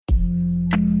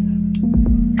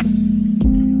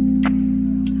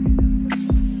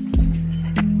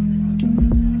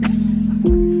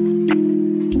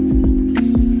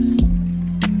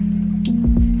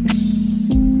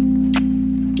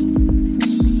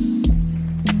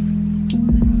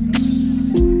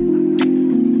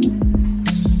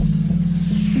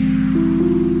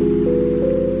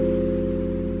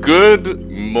Good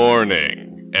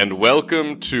morning, and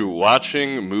welcome to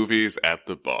Watching Movies at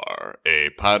the Bar, a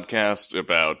podcast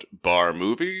about bar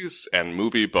movies and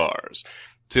movie bars.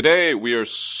 Today, we are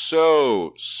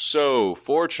so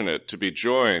fortunate to be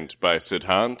joined by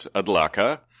Siddhant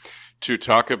Adlakha to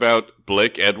talk about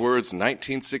Blake Edwards'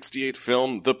 1968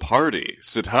 film, The Party.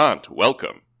 Siddhant,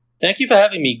 welcome. Thank you for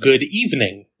having me. Good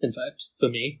evening, in fact, for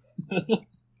me.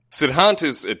 Siddhant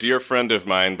is a dear friend of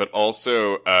mine, but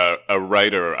also a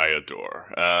writer I adore.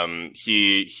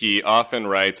 He often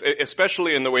writes,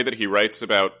 especially in the way that he writes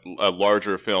about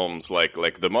larger films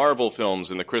like the Marvel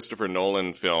films and the Christopher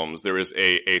Nolan films. There is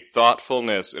a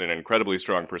thoughtfulness and an incredibly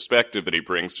strong perspective that he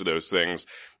brings to those things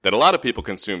that a lot of people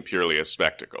consume purely as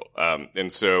spectacle. And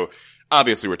so,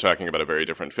 obviously, we're talking about a very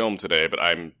different film today, but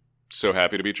I'm so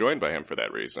happy to be joined by him for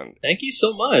that reason. Thank you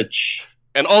so much.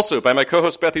 And also by my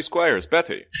co-host, Bethy Squires.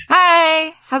 Bethy.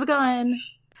 Hi, how's it going?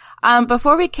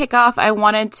 Before we kick off, I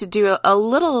wanted to do a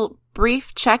little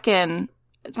brief check-in,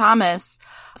 Thomas.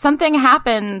 Something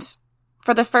happened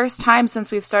for the first time since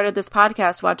we've started this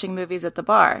podcast, Watching Movies at the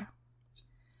Bar.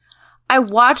 I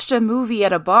watched a movie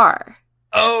at a bar.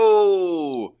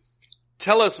 Oh,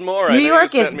 tell us more. New I know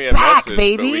York you is sent me a back, message,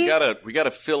 baby. But we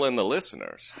gotta fill in the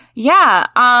listeners. Yeah,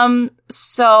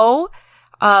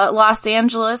 Los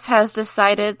Angeles has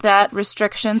decided that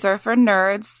restrictions are for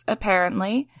nerds,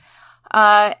 apparently.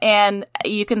 And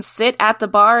you can sit at the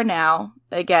bar now,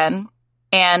 again.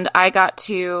 And I got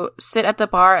to sit at the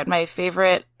bar at my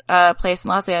favorite place in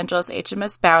Los Angeles,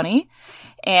 HMS Bounty.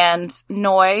 And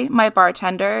Noi, my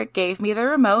bartender, gave me the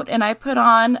remote, and I put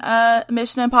on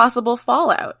Mission Impossible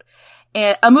Fallout.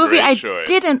 And a movie I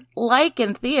didn't like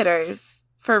in theaters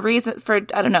for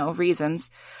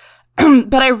reasons.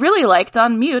 But I really liked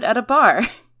on mute at a bar.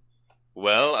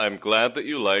 Well, I'm glad that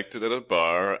you liked it at a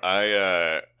bar.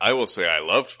 I will say I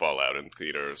loved Fallout in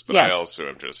theaters, but yes. I also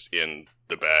am just in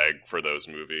the bag for those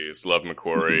movies. Love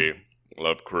McQuarrie,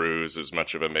 love Cruise as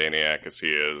much of a maniac as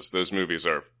he is. Those movies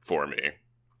are for me.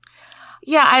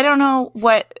 Yeah, I don't know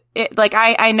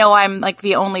I know I'm like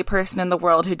the only person in the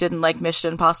world who didn't like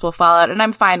Mission Impossible Fallout, and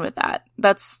I'm fine with that.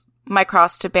 That's my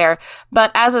cross to bear.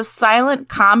 But as a silent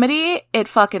comedy, it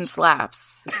fucking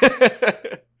slaps.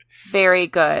 Very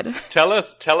good. Tell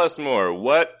us more.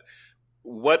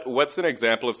 What's an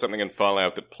example of something in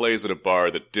Fallout that plays at a bar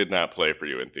that did not play for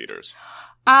you in theaters?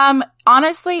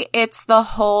 Honestly, it's the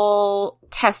whole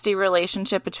testy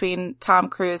relationship between Tom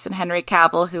Cruise and Henry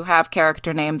Cavill, who have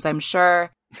character names, I'm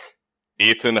sure.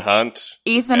 Ethan Hunt.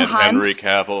 Henry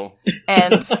Cavill.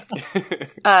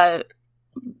 And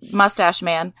Mustache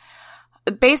Man.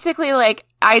 Basically,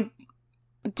 I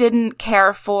didn't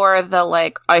care for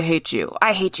the, I hate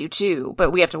you too, but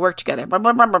we have to work together. Blah,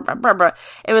 blah, blah, blah, blah, blah.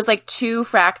 It was, too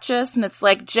fractious, and it's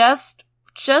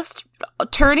just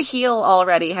turn heel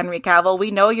already, Henry Cavill. We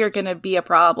know you're gonna be a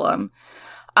problem.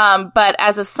 But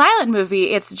as a silent movie,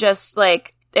 it's just,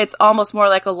 it's almost more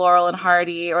like a Laurel and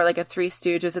Hardy or like a Three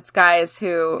Stooges. It's guys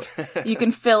who you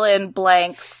can fill in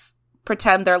blanks,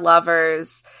 pretend they're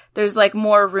lovers. There's,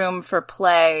 more room for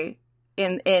play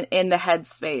in the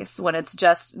headspace when it's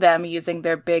just them using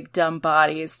their big dumb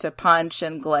bodies to punch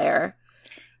and glare.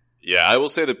 Yeah, I will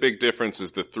say the big difference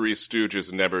is the Three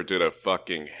Stooges never did a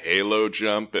fucking Halo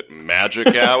jump at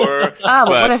Magic Hour.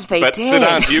 What if they did? But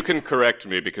Siddhant, you can correct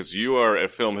me because you are a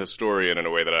film historian in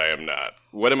a way that I am not.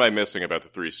 What am I missing about the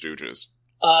Three Stooges?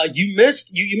 You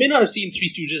may not have seen Three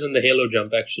Stooges and the Halo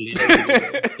jump, actually.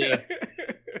 Yeah.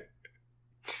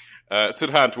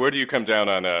 Siddhant, where do you come down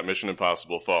on Mission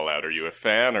Impossible Fallout? Are you a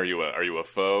fan? Are you a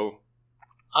foe?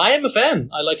 I am a fan.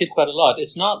 I like it quite a lot.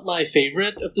 It's not my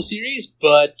favorite of the series,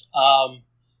 but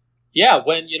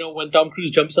when Tom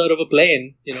Cruise jumps out of a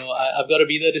plane, I've got to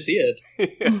be there to see it.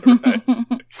 Yeah,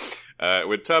 right.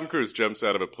 When Tom Cruise jumps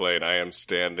out of a plane, I am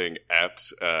standing at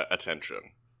attention.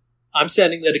 I'm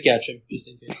standing there to catch him, just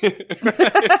in case.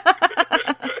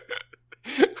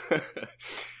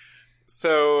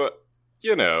 So,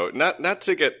 not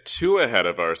to get too ahead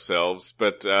of ourselves,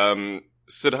 but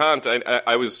Siddhant,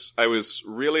 I was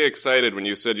really excited when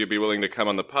you said you'd be willing to come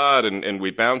on the pod, and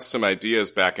we bounced some ideas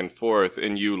back and forth,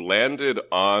 and you landed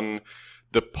on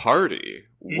The Party.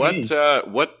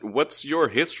 Mm-hmm. What's your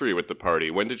history with The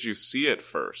Party? When did you see it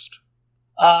first?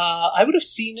 I would have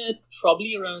seen it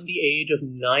probably around the age of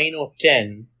 9 or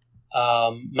 10.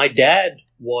 My dad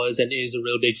was and is a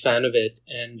real big fan of it,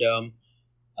 and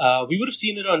we would have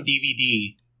seen it on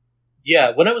DVD.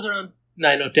 Yeah, when I was around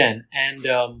 9 or 10, and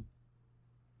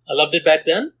I loved it back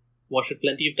then. Watched it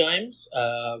plenty of times.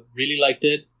 Really liked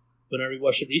it when I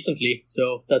rewatched it recently.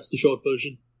 So that's the short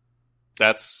version.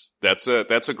 That's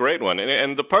a great one.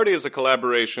 And The Party is a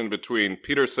collaboration between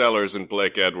Peter Sellers and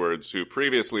Blake Edwards, who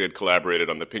previously had collaborated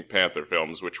on the Pink Panther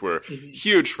films, which were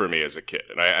huge for me as a kid.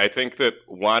 And I think that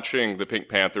watching the Pink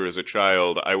Panther as a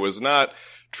child, I was not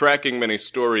tracking many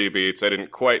story beats. I didn't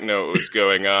quite know what was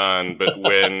going on. But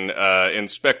when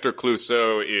Inspector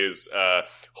Clouseau is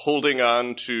holding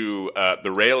on to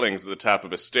the railings at the top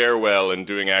of a stairwell and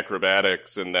doing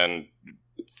acrobatics and then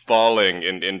falling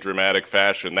in dramatic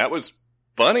fashion, that was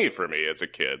funny for me as a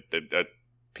kid.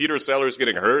 Peter Sellers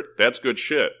getting hurt, that's good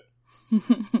shit.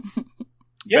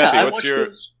 Yeah, Bethy, I what's watched your...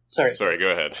 those. Sorry,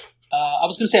 go ahead. I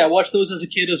was going to say, I watched those as a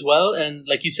kid as well, and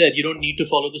like you said, you don't need to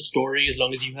follow the story as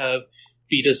long as you have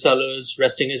Peter Sellers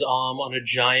resting his arm on a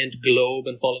giant globe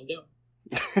and falling down.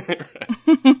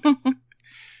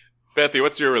 Bethy,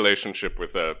 what's your relationship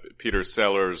with Peter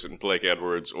Sellers and Blake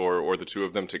Edwards, or the two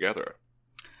of them together?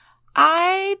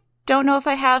 I don't know if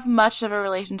I have much of a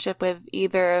relationship with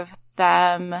either of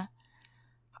them.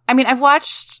 I mean, I've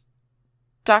watched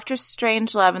Doctor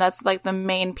Strangelove, and that's like the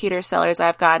main Peter Sellers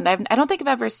I've gotten. I don't think I've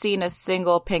ever seen a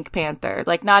single Pink Panther,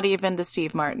 like not even the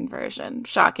Steve Martin version,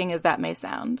 shocking as that may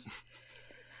sound.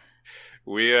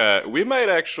 We might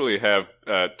actually have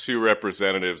two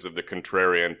representatives of the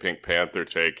contrarian Pink Panther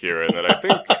take here, and that I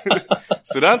think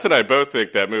Siddhant and I both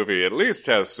think that movie at least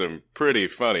has some pretty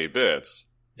funny bits.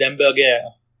 Demberger.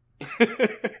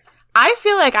 I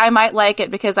feel like I might like it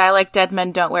because I like Dead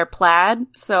Men Don't Wear Plaid.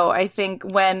 So I think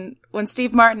when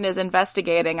Steve Martin is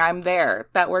investigating, I'm there.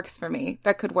 That works for me.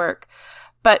 That could work.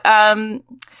 But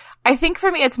I think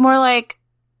for me, it's more like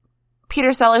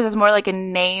Peter Sellers is more like a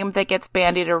name that gets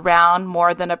bandied around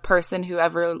more than a person who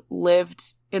ever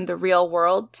lived in the real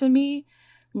world to me.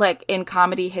 Like in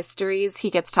comedy histories,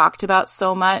 he gets talked about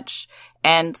so much,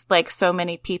 and like so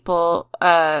many people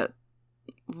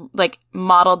like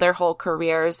modeled their whole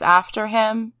careers after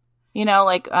him, you know,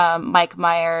 like Mike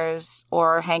Myers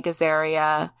or Hank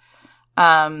Azaria.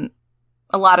 A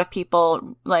lot of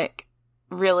people like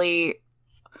really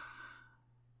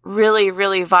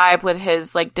vibe with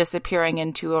his like disappearing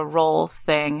into a role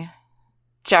thing.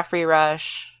 Jeffrey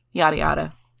Rush, yada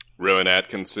yada. Rowan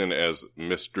Atkinson as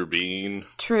Mr. Bean.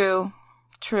 True.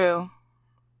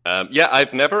 Yeah,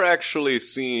 I've never actually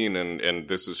seen, and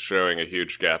this is showing a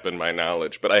huge gap in my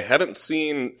knowledge, but I haven't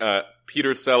seen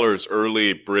Peter Sellers'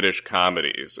 early British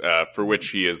comedies, for which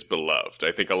he is beloved.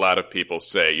 I think a lot of people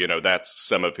say, you know, that's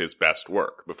some of his best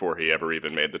work before he ever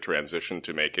even made the transition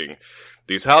to making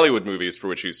these Hollywood movies for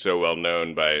which he's so well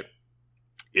known by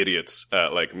idiots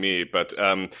like me. But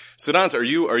Siddhant, are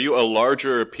you a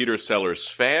larger Peter Sellers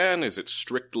fan? Is it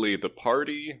strictly The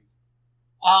Party?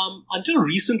 Until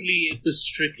recently, it was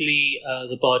strictly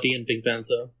The Party and Pink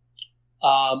Panther.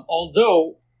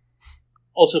 Although,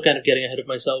 also kind of getting ahead of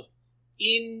myself,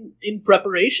 in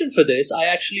preparation for this, I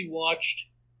actually watched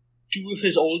two of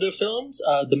his older films,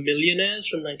 The Millionaires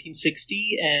from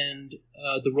 1960 and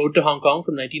The Road to Hong Kong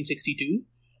from 1962,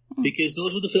 because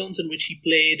those were the films in which he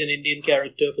played an Indian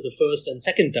character for the first and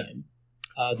second time,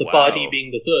 The Party being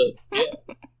the third.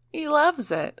 Yeah. He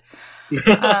loves it.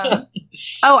 I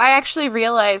actually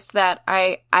realized that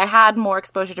I had more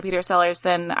exposure to Peter Sellers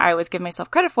than I was giving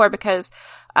myself credit for because,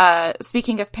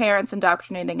 speaking of parents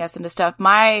indoctrinating us into stuff,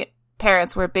 my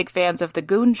parents were big fans of The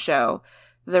Goon Show,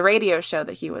 the radio show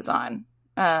that he was on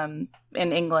in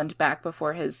England back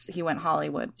before he went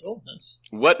Hollywood. Oh, nice.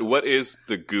 What is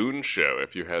The Goon Show,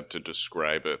 if you had to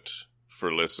describe it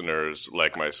for listeners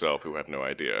like myself who have no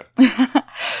idea?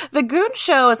 The Goon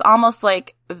Show is almost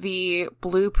like the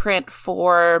blueprint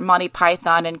for Monty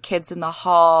Python and Kids in the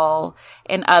Hall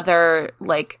and other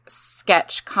like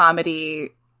sketch comedy,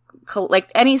 like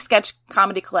any sketch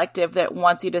comedy collective that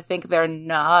wants you to think they're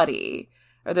naughty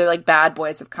or they're like bad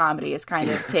boys of comedy is kind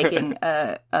of taking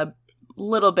a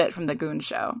little bit from The Goon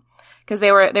Show. Because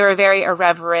they were very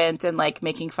irreverent and like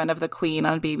making fun of the Queen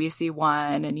on BBC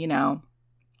One and, you know,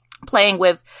 playing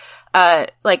with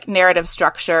like narrative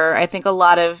structure. I think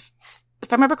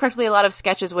if I remember correctly, a lot of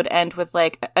sketches would end with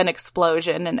like an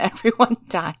explosion and everyone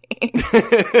dying.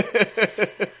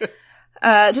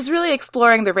 Just really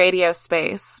exploring the radio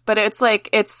space. But it's like,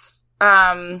 it's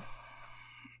one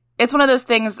of those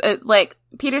things, like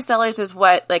Peter Sellers is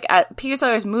what, like Peter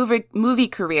Sellers' movie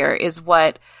career is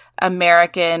what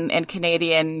American and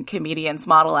Canadian comedians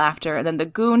model after. And then The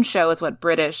Goon Show is what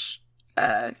British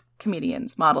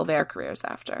comedians model their careers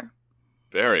after.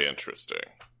 Very interesting.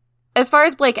 As far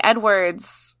as Blake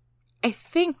Edwards, I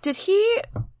think, did he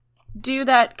do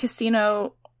that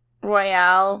Casino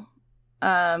Royale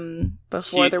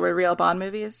before there were real Bond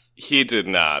movies? He did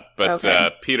not, but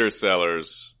okay. Peter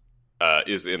Sellers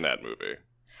is in that movie.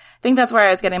 think that's where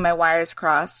I was getting my wires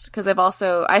crossed, because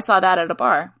I saw that at a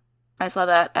bar. I saw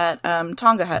that at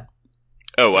Tonga Hut.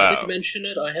 Oh, wow. I didn't mention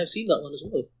it. I have seen that one as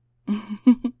well.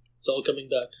 It's all coming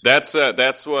back.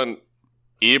 That's one.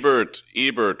 Ebert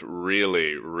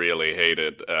really, really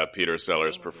hated Peter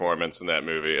Sellers' performance in that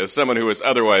movie. As someone who was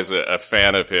otherwise a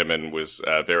fan of him and was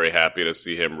very happy to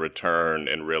see him return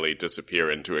and really disappear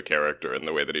into a character in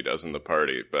the way that he does in The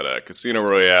Party. But Casino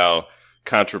Royale,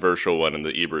 controversial one in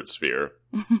the Ebert sphere.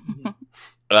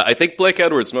 I think Blake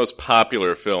Edwards' most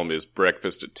popular film is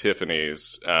Breakfast at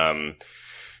Tiffany's,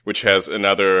 which has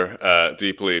another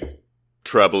deeply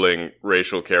troubling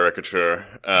racial caricature.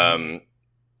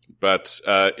 But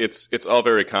it's all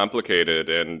very complicated.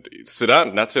 And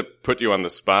Siddhant, not to put you on the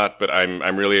spot, but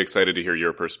I'm really excited to hear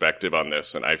your perspective on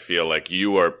this. And I feel like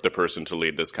you are the person to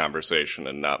lead this conversation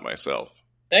and not myself.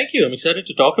 Thank you. I'm excited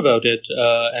to talk about it,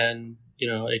 and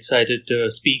excited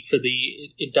to speak for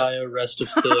the entire rest of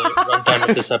the runtime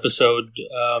of this episode.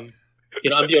 I'm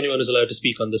the only one who's allowed to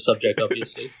speak on this subject,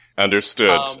 obviously.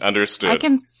 Understood. I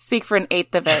can speak for an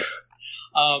eighth of it.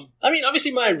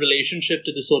 Obviously my relationship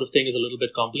to this sort of thing is a little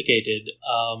bit complicated,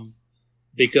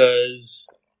 because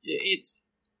it's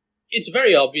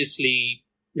very obviously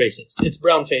racist. It's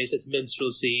brownface, it's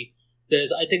minstrelsy.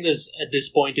 I think there's, at this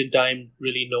point in time,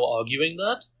 really no arguing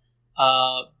that.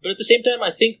 But at the same time,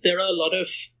 I think there are a lot of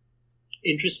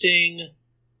interesting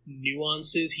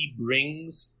nuances he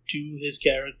brings to his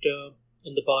character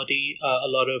in The Party. A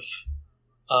lot of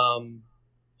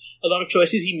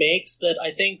choices he makes that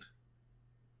I think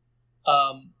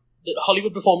the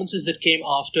Hollywood performances that came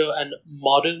after and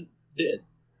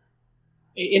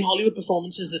in Hollywood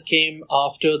performances that came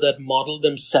after that modeled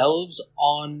themselves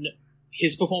on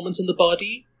his performance in The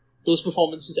Party, those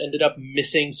performances ended up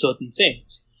missing certain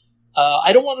things.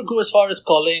 I don't want to go as far as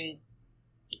calling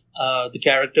the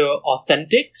character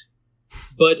authentic,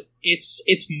 but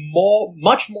it's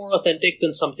much more authentic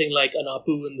than something like an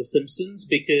Apu in The Simpsons,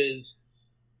 because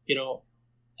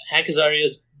Hank Azaria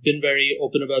has been very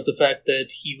open about the fact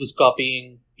that he was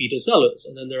copying Peter Sellers,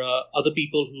 and then there are other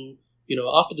people who,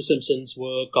 after The Simpsons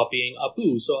were copying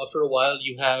Apu. So after a while,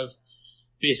 you have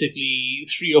basically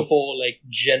 3 or 4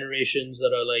 generations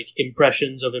that are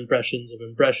impressions of impressions of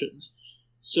impressions.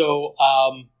 So,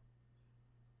 I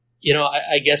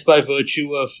guess by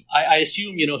virtue of, I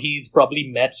assume, he's probably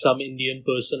met some Indian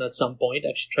person at some point. I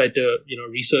actually tried to,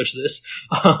 research this.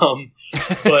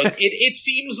 But it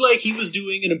seems like he was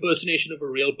doing an impersonation of a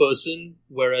real person,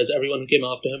 whereas everyone who came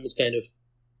after him was kind of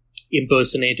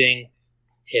impersonating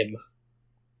him.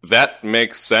 That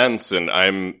makes sense, and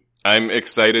I'm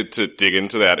excited to dig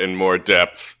into that in more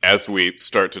depth as we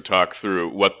start to talk through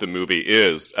what the movie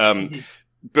is.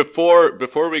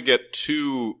 Before we get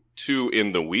too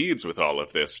in the weeds with all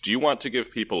of this, do you want to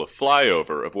give people a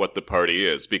flyover of what The Party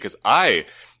is? Because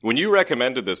when you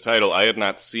recommended this title, I had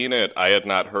not seen it, I had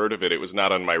not heard of it, it was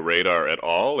not on my radar at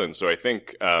all, and so I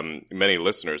think many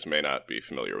listeners may not be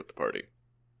familiar with The Party.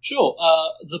 Sure.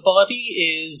 The Party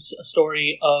is a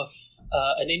story of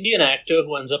an Indian actor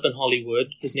who ends up in Hollywood.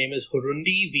 His name is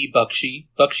Hurundi V. Bakshi.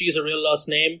 Bakshi is a real last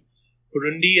name.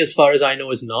 Hurundi, as far as I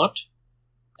know, is not.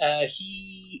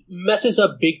 He messes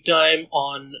up big time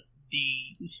on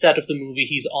the set of the movie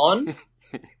he's on.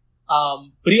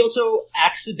 But he also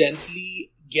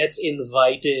accidentally gets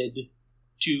invited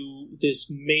to this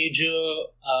major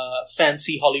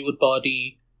fancy Hollywood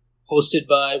party hosted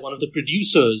by one of the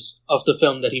producers of the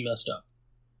film that he messed up.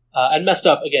 And messed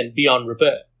up, again, beyond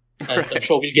repair. And right. I'm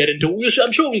sure we'll get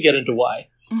into why.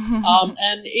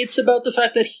 And it's about the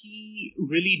fact that he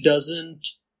really doesn't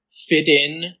fit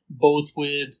in, both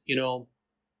with,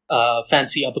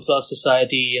 fancy upper class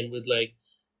society and with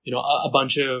a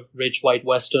bunch of rich white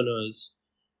Westerners.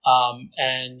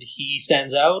 And he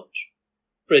stands out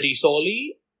pretty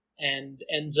sorely and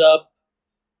ends up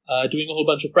doing a whole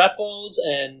bunch of pratfalls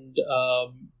and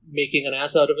making an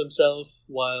ass out of himself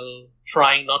while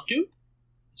trying not to.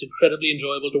 It's incredibly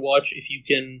enjoyable to watch if you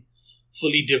can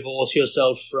fully divorce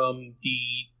yourself from the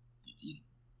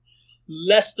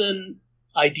less than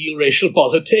ideal racial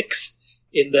politics,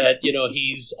 in that,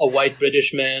 he's a white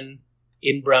British man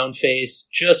in brownface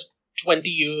just 20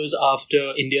 years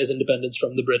after India's independence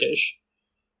from the British.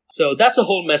 So that's a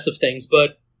whole mess of things,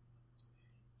 but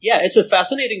yeah, it's a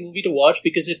fascinating movie to watch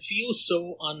because it feels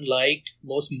so unlike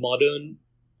most modern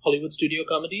Hollywood studio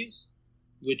comedies,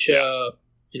 which,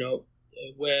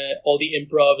 where all the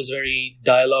improv is very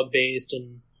dialogue-based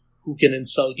and who can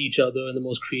insult each other in the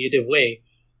most creative way.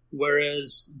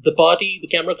 Whereas The Party, the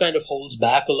camera kind of holds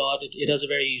back a lot. It has a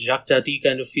very Jacques Tati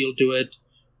kind of feel to it,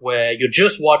 where you're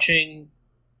just watching,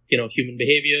 human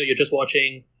behavior. You're just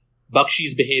watching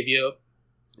Bakshi's behavior.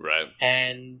 Right.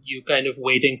 And you're kind of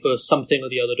waiting for something or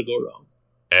the other to go wrong.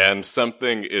 And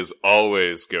something is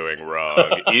always going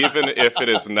wrong, even if it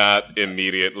is not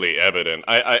immediately evident.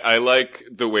 I like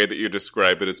the way that you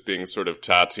describe it as being sort of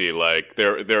Tati-like.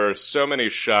 There are so many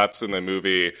shots in the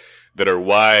movie that are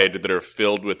wide, that are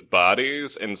filled with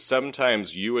bodies, and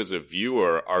sometimes you as a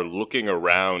viewer are looking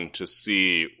around to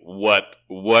see what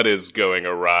is going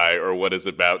awry or what is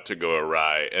about to go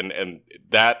awry, and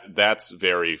that's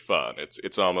very fun.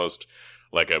 It's almost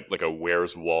like a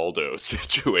Where's Waldo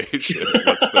situation.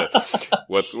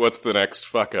 What's the next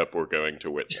fuck up we're going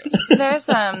to witness? There's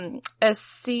a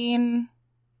scene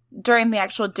during the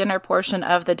actual dinner portion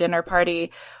of the dinner party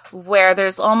where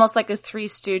there's almost like a Three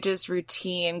Stooges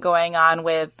routine going on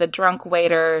with the drunk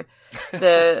waiter,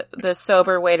 the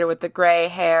sober waiter with the gray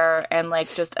hair, and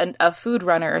like just a food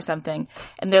runner or something.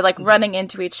 And they're like running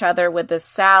into each other with the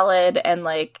salad and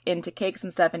like into cakes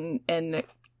and stuff, and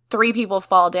 3 people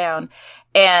fall down.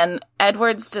 And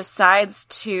Edwards decides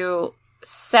to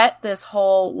set this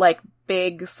whole like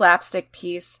big slapstick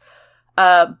piece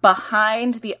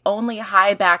behind the only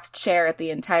high-backed chair at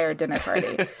the entire dinner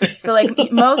party. So,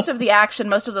 like, most of the action,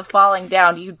 most of the falling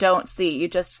down, you don't see. You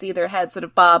just see their heads sort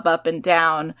of bob up and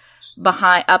down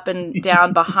behind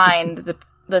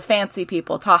the fancy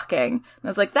people talking. And I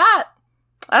was like,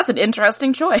 that's an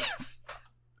interesting choice.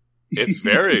 It's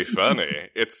very funny.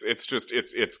 It's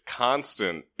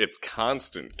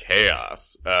constant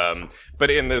chaos.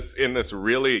 But in this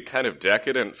really kind of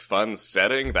decadent, fun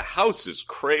setting, the house is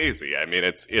crazy. I mean,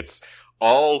 it's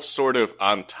all sort of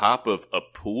on top of a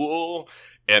pool,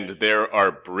 and there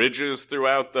are bridges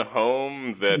throughout the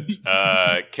home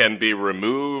that can be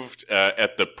removed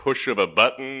at the push of a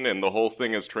button, and the whole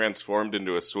thing is transformed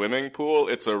into a swimming pool.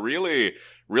 It's a really,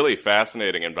 really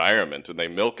fascinating environment, and they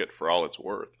milk it for all it's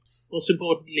worth. Most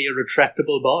importantly, a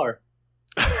retractable bar.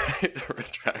 A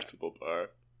retractable bar.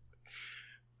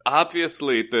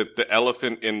 Obviously, the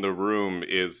elephant in the room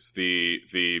is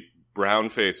the brown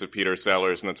face of Peter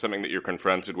Sellers, and that's something that you're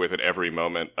confronted with at every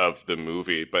moment of the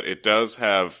movie. But it does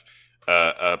have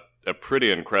a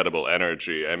pretty incredible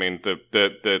energy. I mean,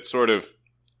 the sort of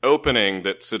opening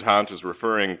that Siddhant is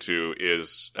referring to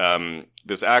is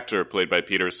this actor played by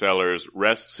Peter Sellers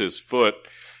rests his foot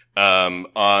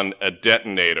on a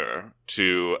detonator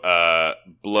to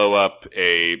blow up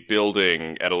a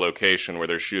building at a location where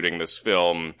they're shooting this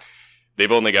film.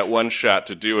 They've only got one shot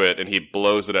to do it, and he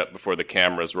blows it up before the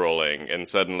camera's rolling, and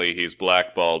suddenly he's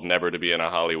blackballed, never to be in a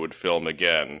Hollywood film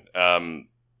again. And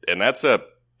that's a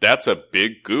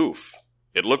big goof.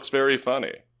 It looks very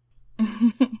funny.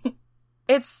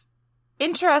 It's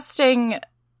interesting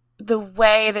the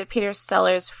way that Peter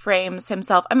Sellers frames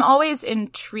himself. I'm always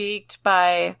intrigued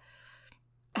by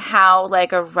how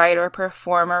like a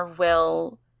writer-performer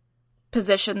will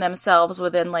position themselves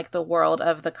within like the world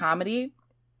of the comedy.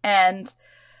 And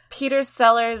Peter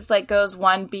Sellers like goes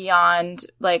one beyond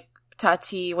like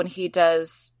Tati when he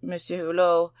does Monsieur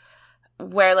Hulot,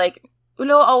 where like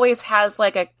Hulot always has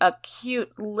like a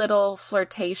cute little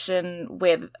flirtation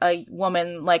with a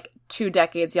woman like 2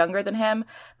 decades younger than him,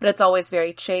 but it's always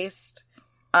very chaste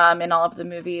in all of the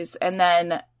movies. And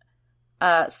then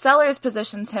Sellers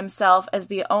positions himself as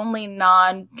the only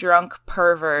non-drunk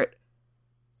pervert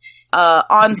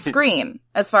on screen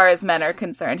as far as men are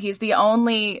concerned. He's the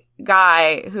only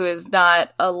guy who is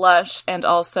not a lush and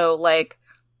also like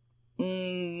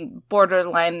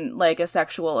borderline like a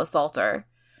sexual assaulter.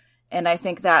 And I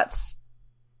think that's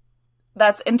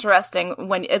interesting.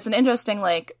 When it's an interesting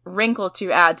like wrinkle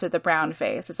to add to the brown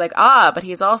face. It's like, but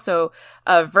he's also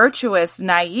a virtuous,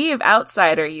 naive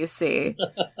outsider, you see.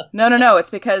 No, it's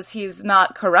because he's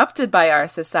not corrupted by our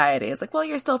society. It's like, well,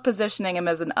 you're still positioning him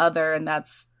as an other, and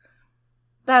that's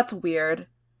weird.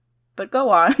 But go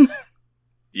on.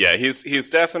 Yeah, he's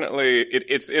definitely...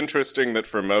 It's interesting that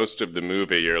for most of the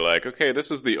movie, you're like, okay,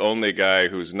 this is the only guy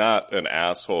who's not an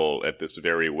asshole at this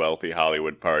very wealthy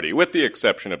Hollywood party, with the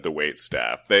exception of the wait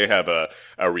staff. They have a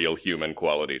real human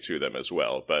quality to them as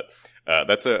well. But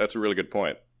that's a really good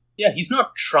point. Yeah, he's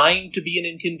not trying to be an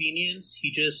inconvenience.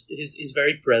 He just... His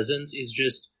very presence is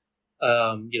just,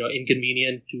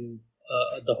 inconvenient to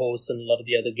the host and a lot of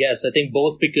the other guests. I think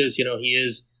both because, he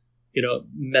is,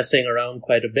 messing around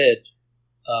quite a bit.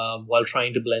 While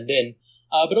trying to blend in.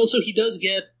 But also he does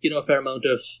get, a fair amount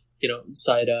of,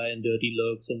 side-eye and dirty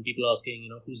looks and people asking,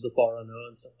 who's the foreigner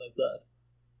and stuff like that.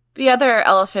 The other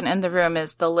elephant in the room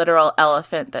is the literal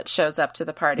elephant that shows up to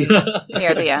the party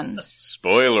near the end.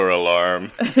 Spoiler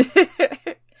alarm.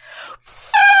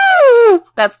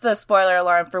 That's the spoiler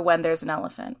alarm for when there's an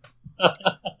elephant.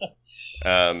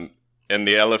 And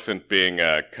the elephant being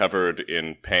covered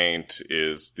in paint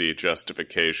is the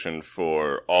justification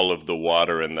for all of the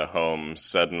water in the home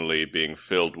suddenly being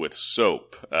filled with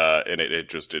soap, and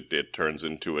it turns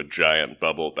into a giant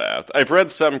bubble bath. I've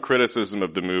read some criticism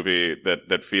of the movie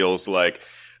that feels like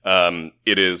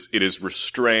it is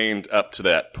restrained up to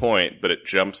that point, but it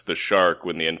jumps the shark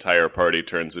when the entire party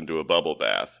turns into a bubble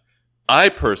bath. I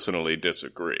personally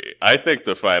disagree. I think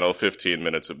the final 15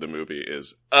 minutes of the movie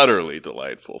is utterly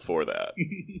delightful for that.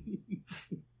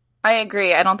 I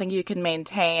agree. I don't think you can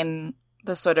maintain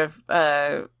the sort of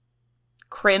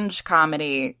cringe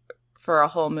comedy for a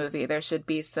whole movie. There should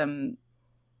be some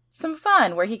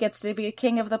fun where he gets to be a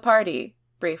king of the party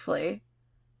briefly.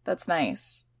 That's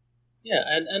nice. Yeah,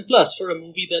 and plus, for a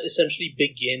movie that essentially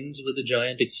begins with a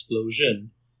giant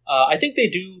explosion, I think they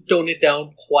do tone it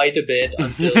down quite a bit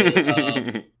until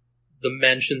the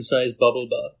mansion-sized bubble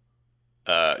bath.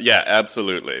 Yeah,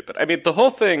 absolutely. But I mean, the whole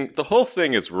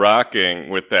thing is rocking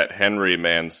with that Henry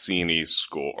Mancini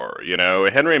score. You know,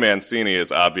 Henry Mancini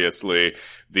is obviously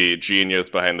the genius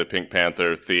behind the Pink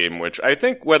Panther theme, which I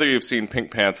think whether you've seen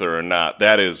Pink Panther or not,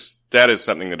 that is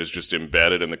something that is just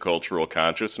embedded in the cultural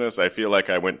consciousness. I feel like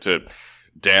I went to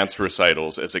dance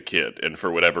recitals as a kid, and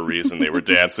for whatever reason they were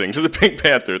dancing to the Pink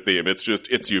Panther theme.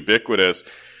 It's ubiquitous.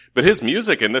 But his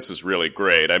music in this is really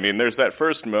great. I mean, there's that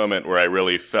first moment where I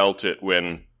really felt it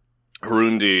when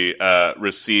Harundi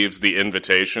receives the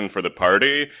invitation for the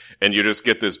party, and you just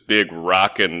get this big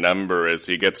rockin' number as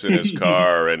he gets in his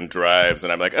car and drives,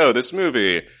 and I'm like, oh, this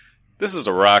is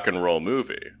a rock and roll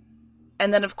movie.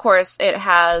 And then, of course, it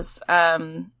has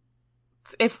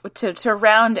to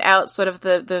round out sort of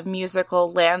the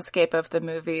musical landscape of the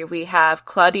movie, we have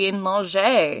Claudine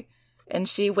Longet, and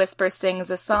she whisper sings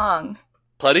a song.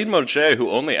 Claudine Longet, who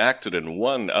only acted in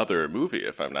one other movie,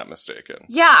 if I'm not mistaken.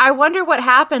 Yeah, I wonder what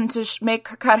happened to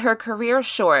cut her career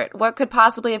short. What could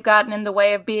possibly have gotten in the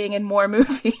way of being in more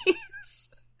movies?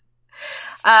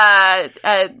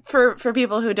 For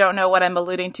people who don't know what I'm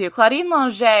alluding to, Claudine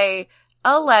Longet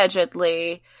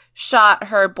allegedly shot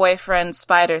her boyfriend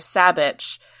Spider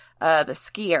Sabich, the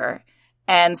skier.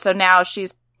 And so now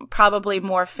she's probably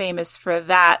more famous for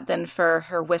that than for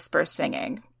her whisper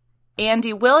singing.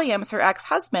 Andy Williams, her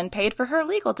ex-husband, paid for her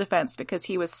legal defense because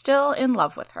he was still in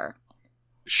love with her.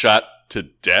 Shot to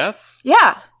death?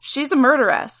 Yeah, she's a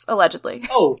murderess, allegedly.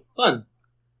 Oh, fun.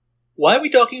 Why are we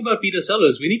talking about Peter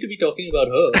Sellers? We need to be talking about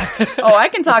her. Oh, I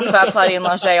can talk about Claudine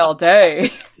Longet all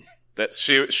day. That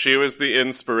she was the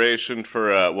inspiration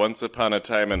for Once Upon a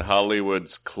Time in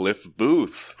Hollywood's Cliff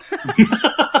Booth.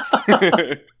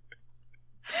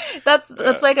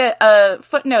 That's like a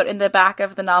footnote in the back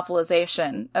of the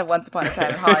novelization of Once Upon a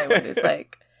Time in Hollywood. It's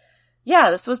like, yeah,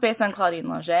 this was based on Claudine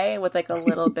Longet with like a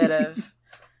little bit of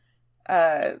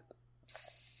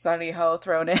Sunny Ho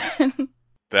thrown in.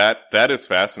 That is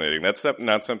fascinating. That's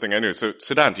not something I knew. So,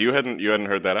 Siddhant, you hadn't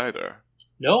heard that either?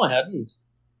 No, I hadn't.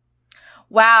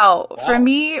 Wow. For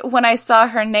me, when I saw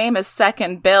her name as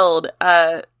second build,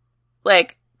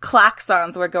 like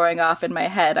klaxons were going off in my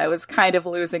head. I was kind of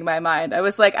losing my mind. I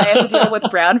was like, I have to deal with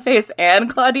Brownface and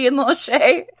Claudine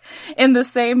Longet in the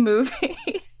same movie.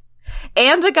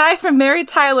 And a guy from Mary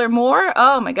Tyler Moore.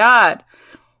 Oh my God.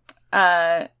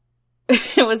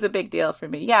 It was a big deal for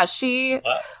me. Yeah, she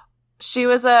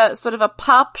was a sort of a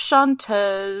pop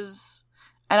chanteuse.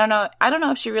 I don't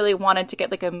know if she really wanted to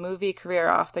get like a movie career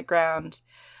off the ground.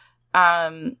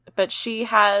 But she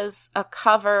has a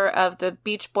cover of the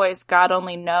Beach Boys' God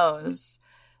Only Knows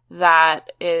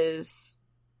that is,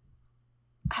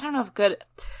 I don't know if good.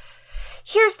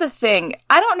 Here's the thing.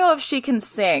 I don't know if she can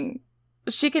sing.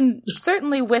 She can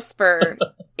certainly whisper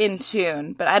in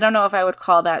tune, but I don't know if I would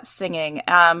call that singing.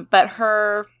 But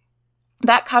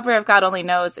that cover of God Only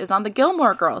Knows is on the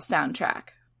Gilmore Girls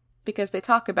soundtrack because they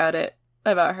talk about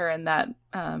her in that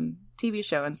TV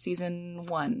show in season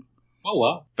 1. Oh,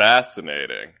 wow.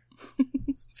 Fascinating.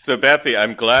 So, Bethy,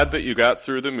 I'm glad that you got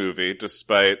through the movie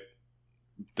despite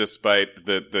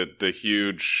the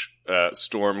huge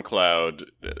storm cloud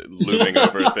looming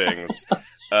over things.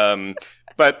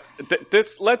 But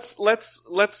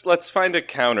let's find a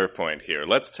counterpoint here.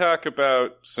 Let's talk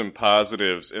about some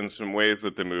positives and some ways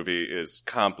that the movie is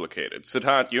complicated.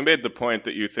 Siddhant, you made the point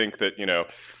that you think that, you know,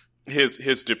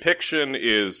 his depiction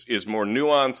is more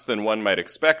nuanced than one might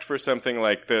expect for something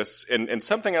like this. And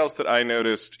something else that I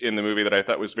noticed in the movie that I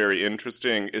thought was very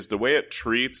interesting is the way it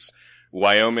treats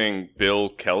Wyoming Bill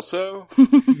Kelso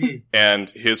and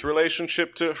his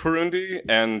relationship to Harundi.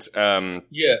 And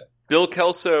Bill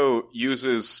Kelso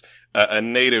uses a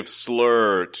native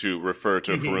slur to refer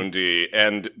to Harundi,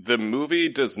 and the movie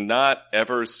does not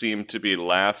ever seem to be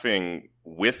laughing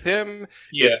with him.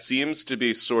 Yeah. It seems to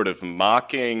be sort of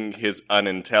mocking his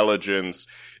unintelligence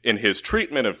in his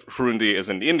treatment of Hrundi as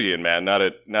an Indian man, not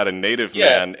a native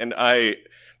man. And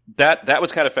that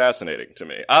was kind of fascinating to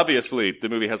me. Obviously, the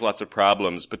movie has lots of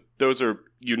problems, but those are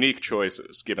unique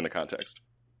choices given the context.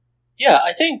 Yeah,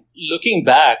 I think looking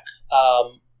back,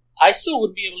 I still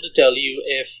wouldn't be able to tell you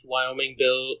if Wyoming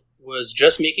Bill was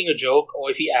just making a joke or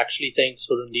if he actually thinks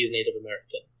Hrundi is Native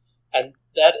American. And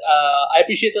that I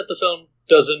appreciate that the film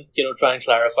doesn't, try and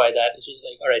clarify that. It's just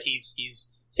like, all right, he's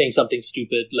saying something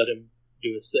stupid, let him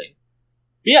do his thing.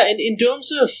 But yeah, in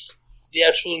terms of the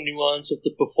actual nuance of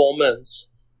the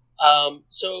performance,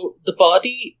 so the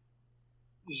party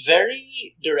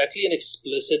very directly and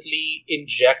explicitly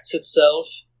injects itself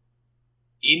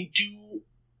into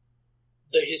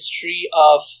the history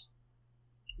of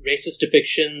racist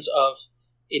depictions of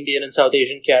Indian and South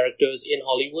Asian characters in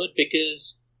Hollywood,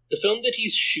 because the film that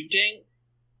he's shooting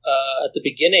at the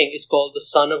beginning is called The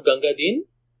Son of Ganga Din,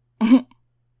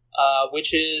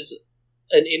 which is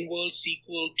an in-world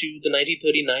sequel to the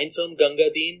 1939 film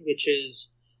Ganga Din, which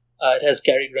is, it has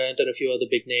Cary Grant and a few other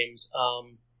big names.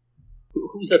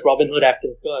 Who's that Robin Hood actor?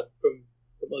 God, from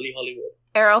early Hollywood.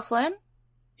 Errol Flynn?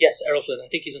 Yes, Errol Flynn. I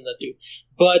think he's in that too.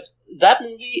 But that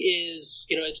movie is,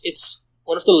 it's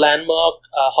one of the landmark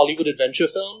Hollywood adventure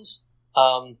films.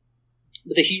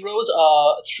 The heroes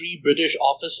are 3 British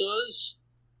officers,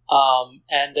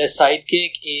 and their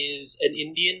sidekick is an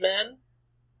Indian man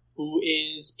who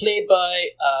is played by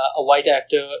a white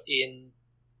actor in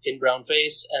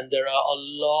brownface, and there are a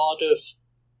lot of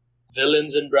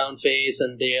villains in brownface,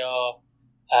 and they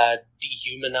are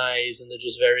dehumanized, and they're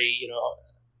just very,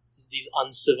 these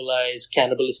uncivilized,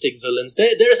 cannibalistic villains.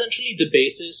 They're essentially the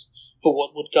basis for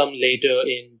what would come later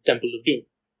in Temple of Doom,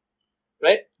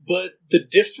 right? But the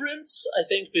difference, I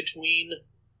think, between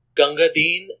Ganga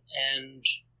Din and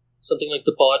something like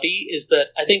The Party is that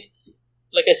I think,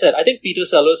 like I said, I think Peter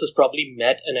Sellers has probably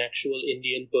met an actual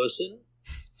Indian person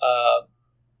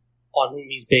on whom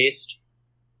he's based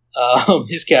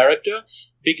his character.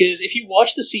 Because if you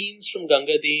watch the scenes from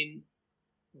Ganga Din,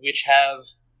 which have,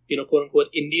 quote unquote,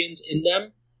 Indians in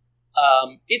them,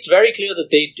 it's very clear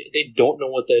that they don't know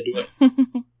what they're doing.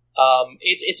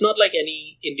 It's not like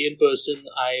any Indian person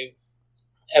I've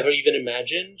ever even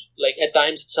imagined. Like, at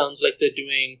times it sounds like they're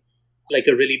doing like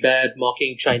a really bad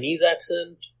mocking Chinese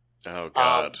accent. Oh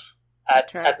God!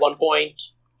 At one point,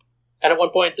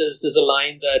 there's a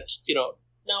line that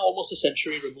now almost a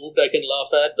century removed I can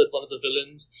laugh at, but one of the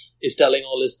villains is telling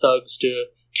all his thugs to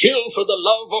kill for the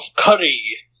love of curry,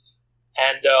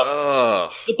 and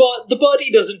the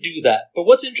party doesn't do that. But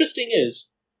what's interesting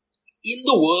is, in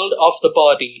the world of The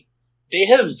Party, they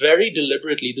have very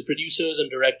deliberately, the producers and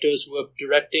directors who are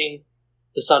directing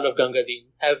The Son of Ganga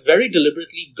Din have very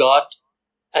deliberately got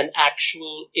an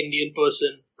actual Indian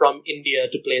person from India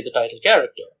to play the title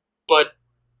character. But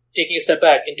taking a step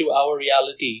back into our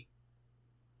reality,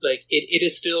 like, it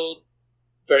is still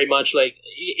very much like,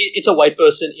 it's a white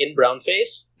person in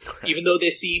brownface, even though they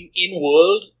seem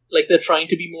in-world like they're trying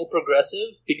to be more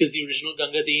progressive, because the original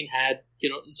Ganga Din had,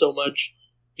 so much,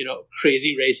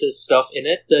 crazy racist stuff in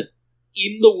it, that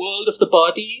in the world of The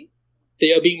Party,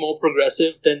 they are being more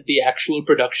progressive than the actual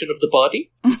production of The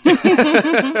Party.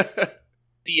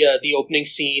 The opening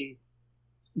scene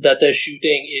that they're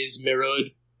shooting is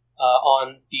mirrored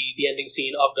on the ending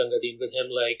scene of Ganga Din, with him,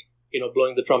 like,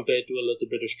 blowing the trumpet to alert the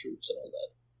British troops and all that.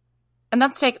 And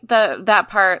that's that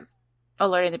part,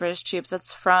 alerting the British troops,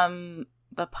 that's from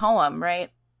the poem, right?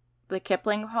 The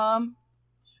Kipling poem?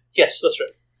 Yes, that's right.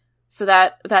 So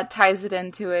that ties it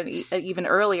into an even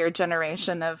earlier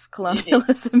generation of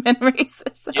colonialism and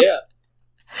racism. Yeah.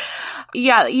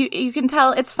 Yeah, you can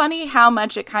tell. It's funny how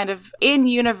much it kind of, in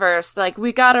universe, like,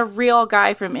 we got a real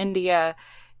guy from India,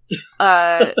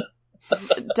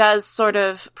 does sort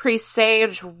of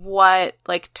presage what,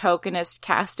 like, tokenist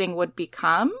casting would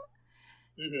become.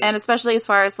 Mm-hmm. And especially as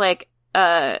far as, like,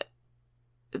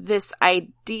 this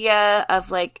idea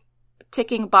of, like,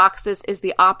 ticking boxes is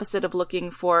the opposite of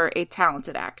looking for a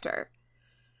talented actor.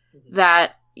 Mm-hmm.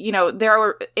 That,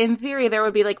 in theory, there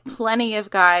would be, like, plenty of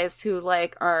guys who,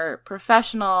 like, are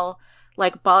professional,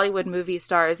 like, Bollywood movie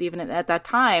stars, even at that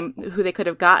time, who they could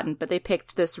have gotten, but they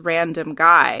picked this random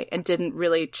guy and didn't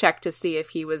really check to see if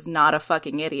he was not a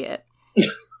fucking idiot.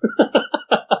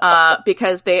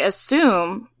 Because they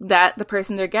assume that the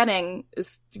person they're getting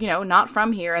is, not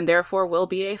from here and therefore will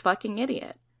be a fucking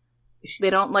idiot. They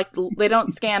don't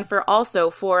scan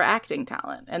for acting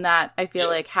talent. And that, I feel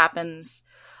like, happens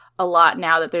a lot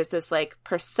now, that there's this, like,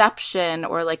 perception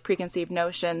or, like, preconceived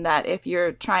notion that if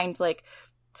you're trying to, like,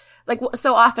 like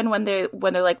so often when they're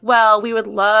like, well, we would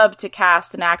love to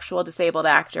cast an actual disabled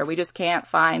actor, we just can't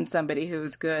find somebody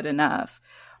who's good enough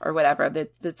or whatever.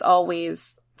 That's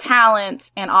always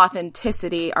talent and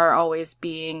authenticity are always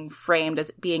being framed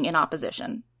as being in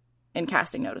opposition in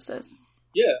casting notices.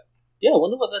 Yeah, I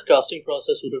wonder what that casting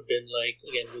process would have been like,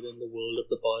 again, within the world of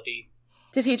the party.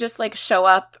 Did he just like show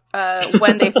up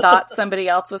when they thought somebody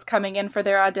else was coming in for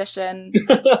their audition?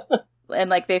 And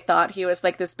like they thought he was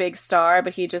like this big star,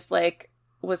 but he just like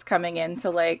was coming in to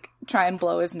like try and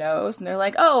blow his nose, and they're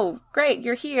like, "Oh, great,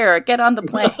 you're here. Get on the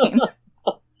plane."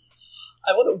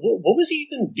 I wonder what was he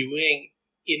even doing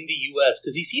in the U.S.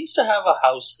 because he seems to have a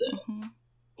house there,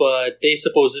 but they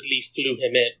supposedly flew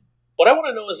him in. What I want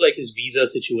to know is like his visa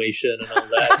situation and all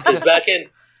that. Because back in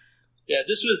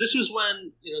this was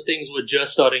when things were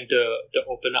just starting to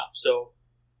open up, so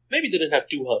maybe they didn't have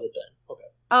too hard a time. Okay.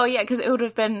 Oh, yeah, because it would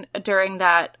have been during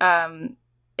that,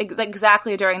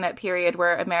 exactly during that period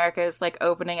where America is, like,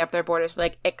 opening up their borders for,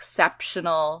 like,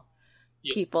 exceptional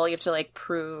people. You have to, like,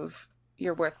 prove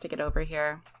your worth to get over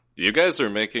here. You guys are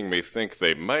making me think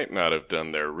they might not have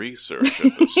done their research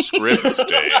at the script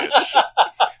stage.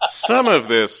 Some of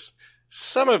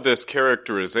this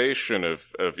characterization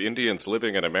of Indians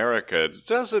living in America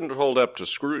doesn't hold up to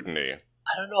scrutiny.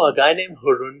 I don't know, a guy named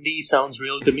Hurundi sounds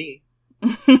real to me.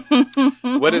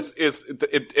 What is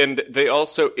it? And they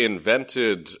also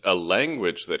invented a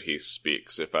language that he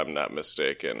speaks, if I'm not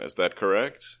mistaken. Is that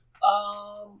correct?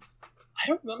 I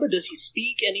don't remember. Does he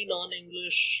speak any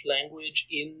non-English language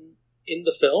in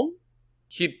the film?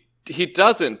 He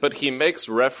doesn't, but he makes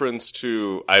reference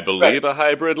to, I believe, a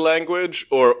hybrid language.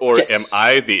 Or Yes. am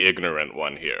I the ignorant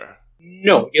one here?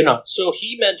 No, you're not. So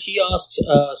he asked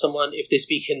someone if they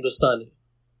speak Hindustani.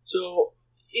 So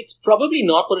it's probably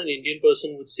not what an Indian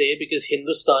person would say, because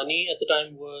Hindustani at the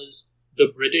time was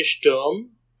the British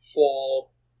term for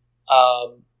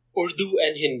Urdu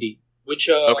and Hindi, which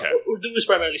Urdu is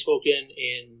primarily spoken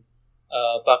in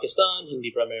Pakistan,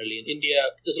 Hindi primarily in India.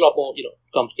 There's a lot more,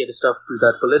 complicated stuff to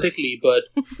that politically, but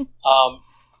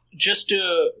just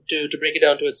to break it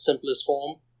down to its simplest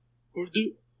form,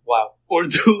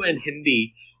 Urdu and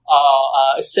Hindi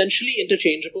are essentially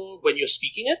interchangeable when you're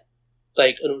speaking it.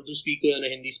 Like an Urdu speaker and a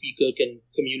Hindi speaker can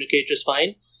communicate just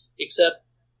fine, except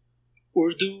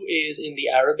Urdu is in the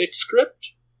Arabic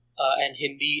script and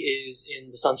Hindi is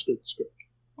in the Sanskrit script.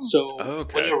 So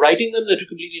when you're writing them, they're two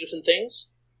completely different things,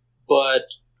 but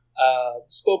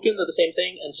spoken they're the same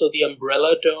thing. And so the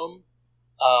umbrella term,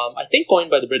 I think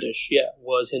coined by the British,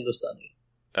 was Hindustani.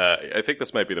 I think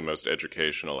this might be the most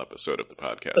educational episode of the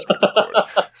podcast we've recorded.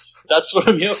 That's what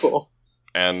I'm here for.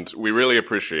 And we really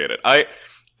appreciate it.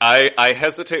 I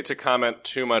hesitate to comment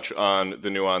too much on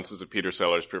the nuances of Peter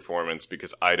Sellers' performance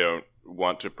because I don't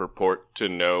want to purport to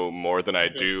know more than I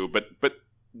do. But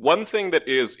one thing that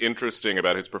is interesting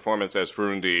about his performance as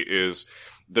Furundi is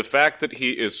the fact that he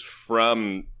is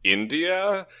from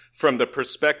India, from the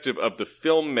perspective of the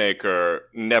filmmaker,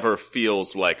 never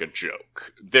feels like a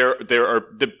joke. There are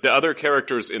the other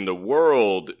characters in the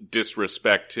world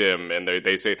disrespect him, and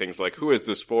they say things like, "Who is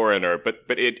this foreigner?" But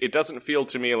it doesn't feel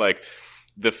to me like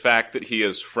the fact that he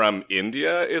is from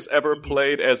India is ever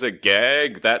played as a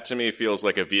gag. That to me feels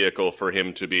like a vehicle for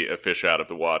him to be a fish out of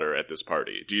the water at this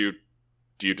party. Do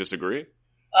you disagree?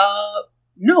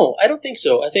 No, I don't think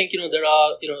so. I think, there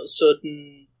are,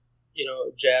 certain,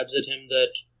 jabs at him that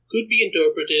could be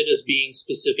interpreted as being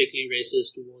specifically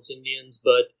racist towards Indians,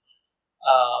 but,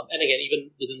 and again,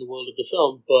 even within the world of the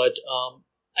film, but,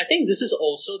 I think this is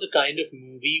also the kind of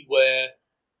movie where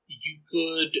you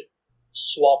could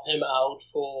swap him out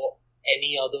for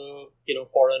any other,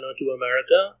 foreigner to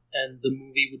America, and the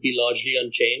movie would be largely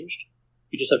unchanged.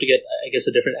 You just have to get, I guess,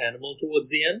 a different animal towards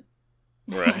the end.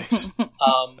 Right.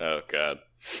 Oh, God.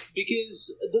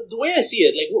 Because the way I see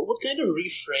it, like, what kind of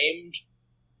reframed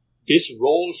this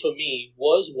role for me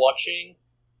was watching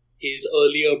his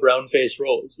earlier brown-faced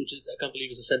roles, which is, I can't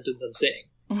believe is a sentence I'm saying.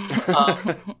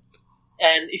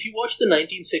 And if you watch the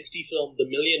 1960 film The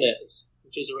Millionaires,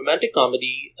 which is a romantic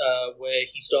comedy where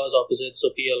he stars opposite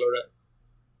Sophia Loren,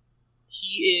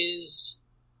 he is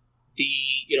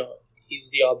he's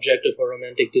the object of her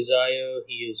romantic desire.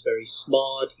 He is very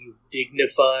smart. He's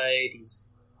dignified. He's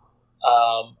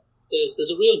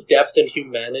there's a real depth and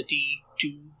humanity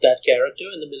to that character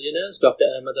in The Millionaires, Dr.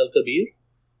 Ahmed Al-Kabir.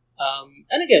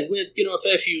 And again, with a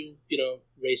fair few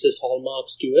racist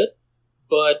hallmarks to it,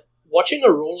 but watching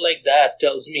a role like that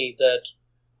tells me that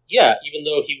even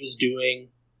though he was doing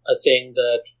a thing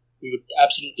that we would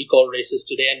absolutely call racist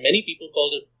today, and many people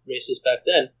called it racist back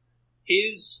then,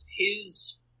 his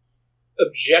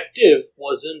objective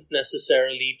wasn't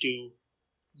necessarily to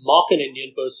mock an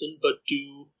Indian person, but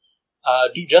to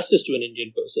do justice to an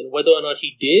Indian person. Whether or not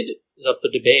he did is up for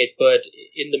debate, but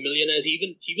in The Millionaires, he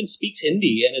even speaks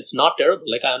Hindi, and it's not terrible.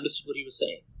 Like, I understood what he was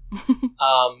saying.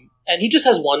 And he just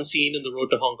has one scene in The Road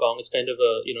to Hong Kong. It's kind of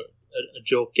a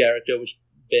joke character, which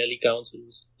barely counts when he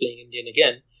was playing Indian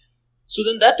again. So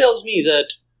then that tells me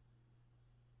that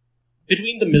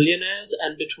between The Millionaires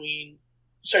and between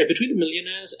The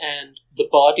Millionaires and The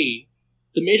Party,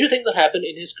 the major thing that happened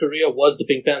in his career was the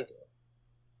Pink Panther.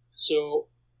 So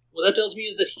what that tells me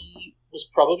is that he was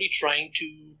probably trying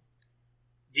to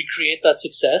recreate that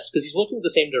success, because he's working with the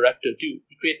same director too,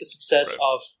 recreate the success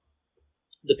of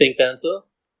the Pink Panther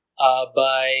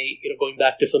by going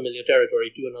back to familiar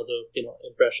territory, to another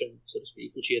impression, so to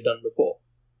speak, which he had done before.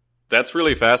 That's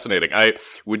really fascinating.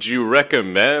 Would you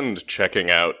recommend checking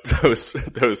out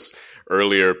those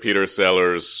earlier Peter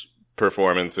Sellers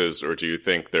performances, or do you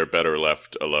think they're better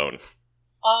left alone?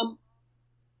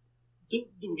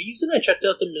 The reason I checked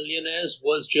out The Millionaires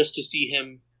was just to see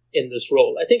him in this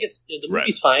role. I think the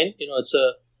movie's fine. It's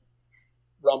a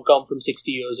rom-com from 60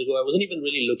 years ago. I wasn't even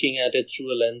really looking at it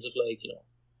through a lens of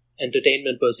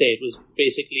entertainment per se. It was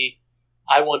basically,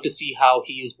 I want to see how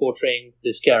he is portraying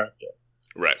this character.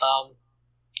 Right.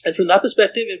 And from that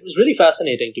perspective, it was really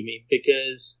fascinating to me,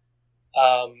 because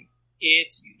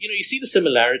it's, you see the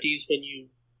similarities when you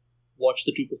watch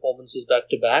the two performances back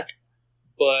to back,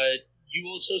 but you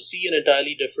also see an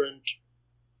entirely different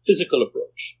physical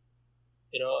approach.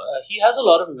 He has a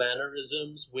lot of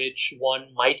mannerisms which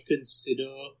one might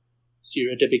consider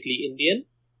stereotypically Indian,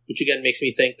 which again makes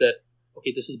me think that,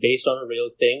 okay, this is based on a real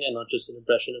thing and not just an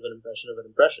impression of an impression of an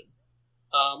impression.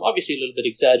 Obviously a little bit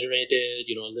exaggerated,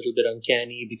 a little bit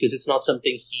uncanny, because it's not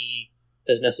something he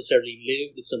has necessarily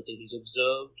lived, it's something he's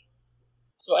observed.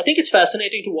 So I think it's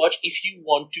fascinating to watch if you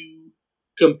want to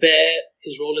compare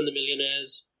his role in The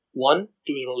Millionaires, one,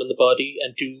 to his role in The Party,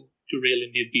 and two, to real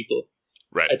Indian people.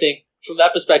 Right. I think from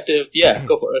that perspective, yeah,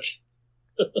 go for it.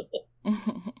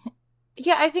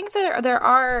 Yeah, I think there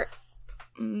are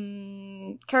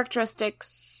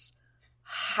characteristics,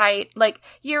 height. Like,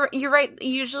 you're right.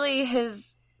 Usually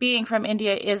his being from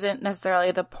India isn't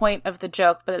necessarily the point of the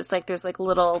joke, but it's like there's like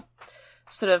little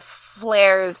sort of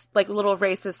flares, like little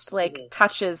racist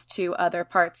touches to other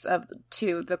parts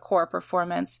to the core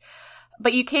performance.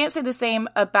 But you can't say the same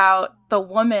about the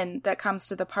woman that comes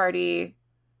to the party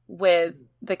with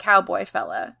the cowboy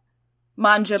fella.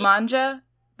 Manja,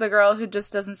 the girl who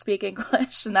just doesn't speak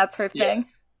English, and that's her thing. Yeah.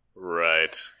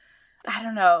 Right. I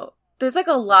don't know. There's like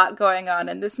a lot going on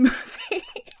in this movie.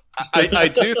 I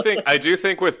do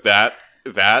think with that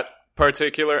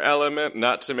particular element,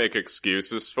 not to make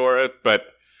excuses for it, but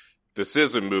this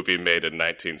is a movie made in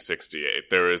 1968.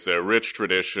 There is a rich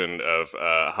tradition of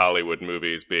Hollywood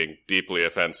movies being deeply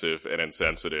offensive and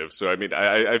insensitive. So, I mean,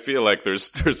 I feel like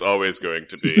there's always going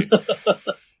to be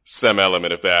some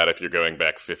element of that if you're going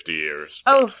back 50 years.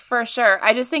 Oh, for sure.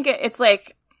 I just think it's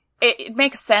like, it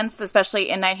makes sense, especially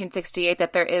in 1968,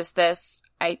 that there is this,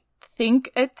 I think,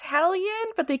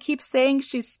 Italian, but they keep saying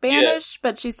she's Spanish,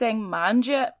 but she's saying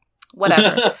manja.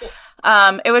 Whatever.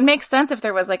 It would make sense if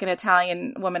there was like an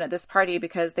Italian woman at this party,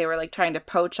 because they were like trying to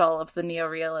poach all of the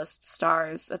neorealist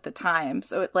stars at the time.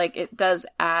 So it does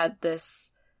add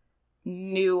this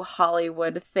new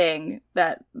Hollywood thing,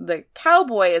 that the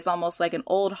cowboy is almost like an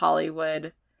old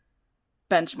Hollywood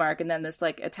benchmark, and then this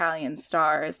like Italian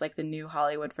star is like the new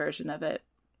Hollywood version of it.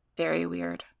 Very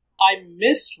weird. I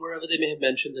missed wherever they may have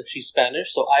mentioned that she's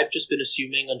Spanish, so I've just been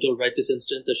assuming until right this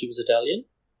instant that she was Italian.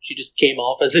 She just came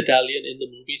off as Italian in the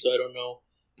movie, so I don't know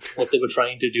what they were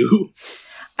trying to do.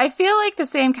 I feel like the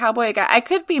same cowboy guy, I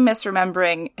could be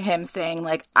misremembering him saying,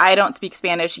 like, I don't speak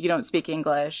Spanish, you don't speak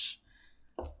English,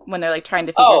 when they're, like, trying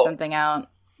to figure something out.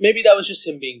 Maybe that was just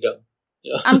him being dumb.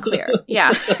 Yeah. Unclear, yeah.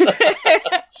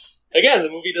 Again, the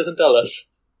movie doesn't tell us.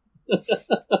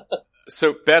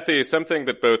 So, Bethy, something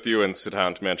that both you and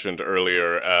Siddhant mentioned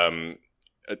earlier,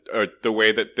 or the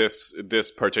way that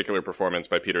this particular performance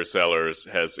by Peter Sellers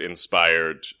has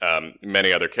inspired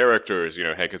many other characters,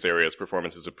 Hank Azaria's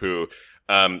performance as Apu.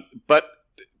 But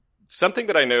something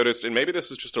that I noticed, and maybe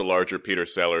this is just a larger Peter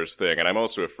Sellers thing, and I'm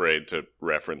also afraid to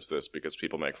reference this because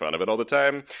people make fun of it all the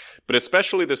time, but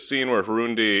especially the scene where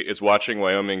Harundi is watching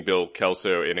Wyoming Bill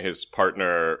Kelso and his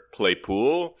partner play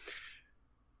pool.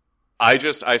 I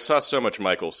saw so much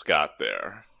Michael Scott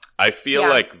there. I feel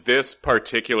like this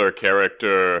particular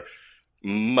character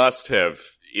must have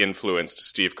influenced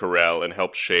Steve Carell and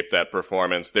helped shape that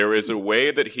performance. There is a way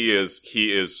that he is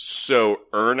so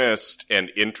earnest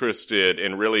and interested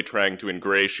in really trying to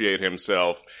ingratiate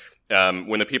himself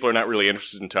when the people are not really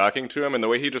interested in talking to him, and the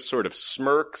way he just sort of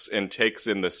smirks and takes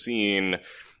in the scene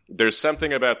There's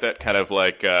something about that kind of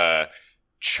like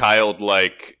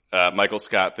childlike Michael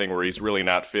Scott thing where he's really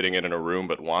not fitting in a room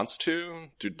but wants to.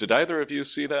 Did either of you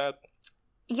see that?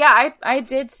 Yeah, I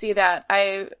did see that.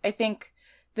 I think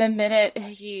the minute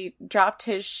he dropped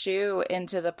his shoe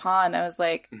into the pond, I was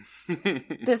like,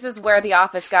 this is where The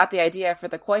Office got the idea for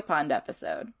the Koi Pond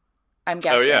episode, I'm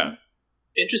guessing. Oh, yeah.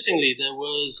 Interestingly, there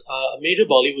was a major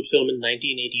Bollywood film in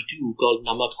 1982 called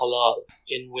Namak Halal,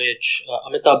 in which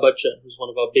Amitabh Bachchan, who's one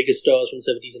of our biggest stars from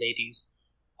the 70s and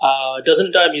 80s, does an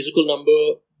entire musical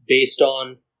number based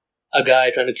on a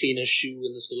guy trying to clean his shoe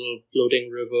in this little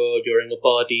floating river during a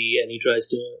party, and he tries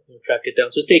to track it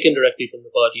down. So it's taken directly from the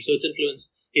party. So it's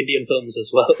influenced Indian films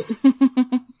as well.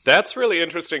 That's really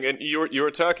interesting. And you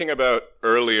were talking about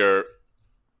earlier,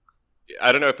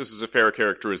 I don't know if this is a fair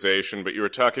characterization, but you were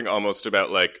talking almost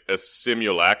about like a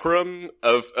simulacrum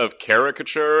of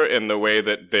caricature in the way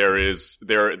that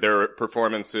there are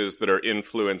performances that are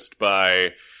influenced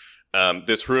by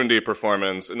this Hrundi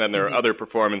performance, and then there are other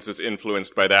performances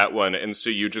influenced by that one, and so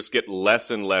you just get less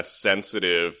and less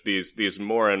sensitive, these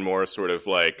more and more sort of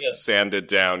like sanded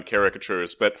down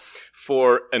caricatures. But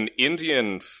for an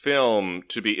Indian film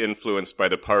to be influenced by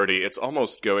the party, it's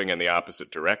almost going in the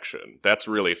opposite direction. That's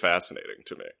really fascinating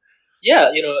to me. Yeah,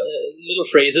 little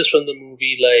phrases from the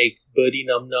movie like "birdie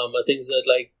num num" are things that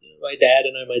like my dad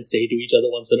and I might say to each other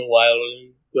once in a while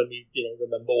when we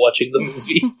remember watching the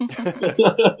movie.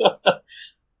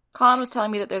 Colin was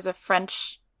telling me that there's a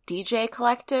French DJ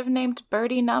collective named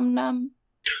Birdie Num Num.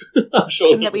 I'm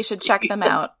sure and that we should check them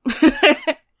out.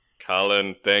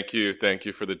 Colin, thank you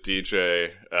for the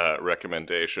DJ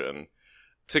recommendation.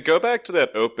 To go back to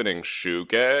that opening shoe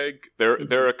gag, there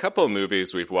are a couple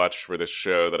movies we've watched for this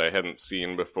show that I hadn't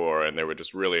seen before, and there were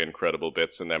just really incredible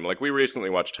bits in them. Like, we recently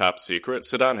watched Top Secret.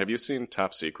 Siddhan, have you seen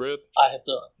Top Secret? I have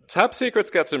not. Top Secret's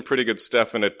got some pretty good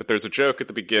stuff in it, but there's a joke at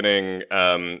the beginning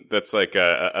that's like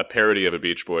a parody of a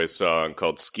Beach Boys song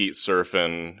called Skeet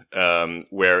Surfin',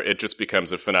 where it just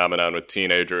becomes a phenomenon with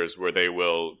teenagers where they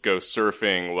will go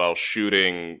surfing while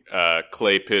shooting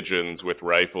clay pigeons with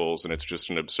rifles, and it's just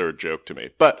an absurd joke to me.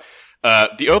 But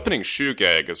the opening shoe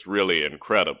gag is really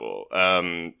incredible.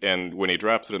 And when he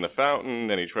drops it in the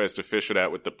fountain and he tries to fish it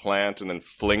out with the plant and then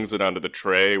flings it onto the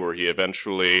tray where he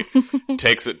eventually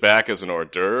takes it back as an hors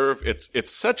d'oeuvre,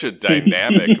 it's such a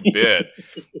dynamic bit.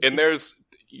 And there's,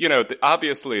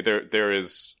 obviously there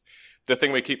is the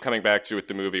thing we keep coming back to with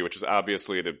the movie, which is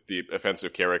obviously the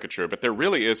offensive caricature, but there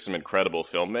really is some incredible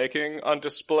filmmaking on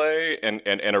display and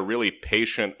a really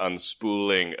patient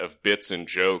unspooling of bits and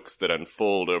jokes that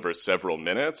unfold over several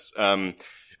minutes. And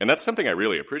that's something I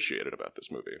really appreciated about this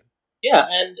movie. Yeah,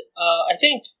 and I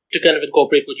think to kind of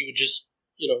incorporate what you were just,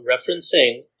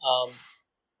 referencing,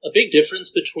 a big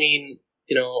difference between,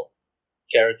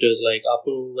 characters like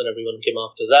Apu and everyone who came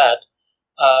after that,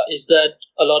 is that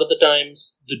a lot of the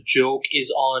times the joke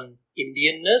is on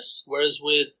Indianness, whereas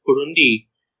with Hrundi,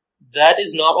 that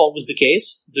is not always the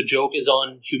case. The joke is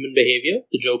on human behavior.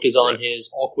 The joke is on his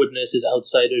awkwardness, his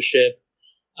outsidership,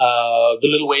 the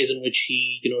little ways in which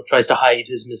he, tries to hide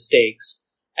his mistakes.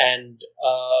 And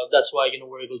that's why,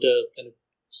 we're able to kind of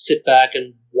sit back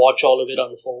and watch all of it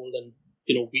unfold, and,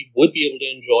 we would be able to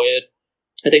enjoy it.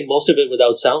 I think most of it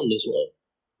without sound as well.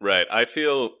 Right. I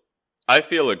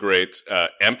feel a great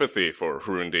empathy for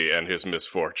Hrundi and his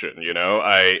misfortune.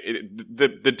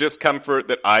 The discomfort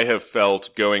that I have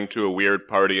felt going to a weird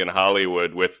party in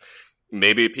Hollywood with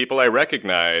maybe people I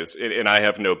recognize, and I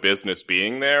have no business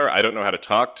being there. I don't know how to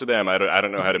talk to them. I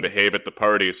don't know how to behave at the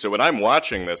party. So when I'm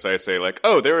watching this, I say like,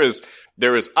 oh, there is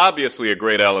obviously a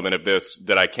great element of this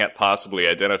that I can't possibly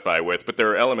identify with, but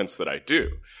there are elements that I do.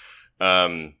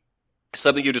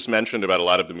 Something you just mentioned about a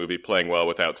lot of the movie playing well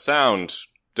without sound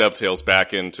dovetails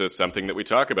back into something that we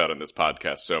talk about in this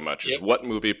podcast so much, is what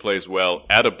movie plays well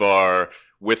at a bar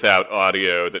without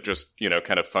audio that just,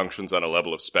 kind of functions on a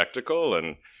level of spectacle.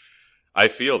 And I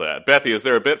feel that. Bethy, is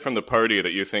there a bit from the party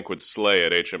that you think would slay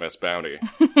at HMS Bounty?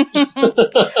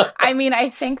 I mean, I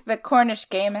think the Cornish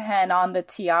game hen on the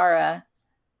tiara,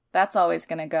 that's always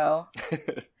going to go.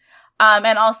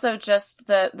 And also just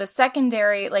the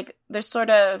secondary, like, there's sort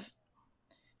of,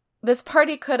 this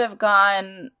party could have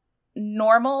gone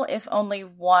normal if only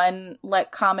one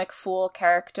like comic fool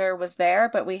character was there,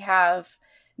 but we have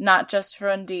not just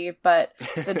Hrundi, but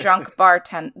the drunk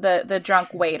the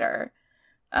drunk waiter,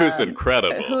 who's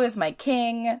incredible, who is my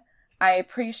king. I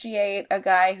appreciate a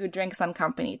guy who drinks on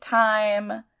company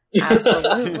time.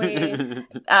 Absolutely.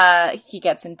 He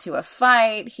gets into a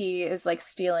fight. He is like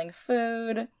stealing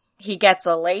food. He gets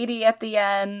a lady at the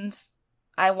end.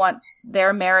 I want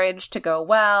their marriage to go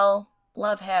well.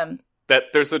 Love him.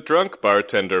 that there's a drunk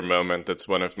bartender moment that's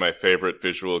one of my favorite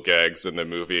visual gags in the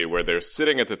movie, where they're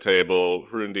sitting at the table.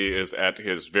 Hrundi is at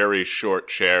his very short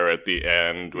chair at the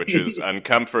end, which is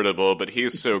uncomfortable, but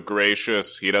he's so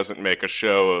gracious. He doesn't make a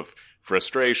show of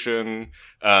frustration.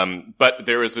 But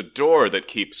there is a door that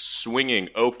keeps swinging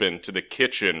open to the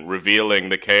kitchen, revealing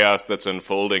the chaos that's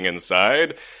unfolding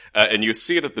inside. And you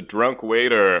see that the drunk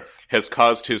waiter has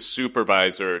caused his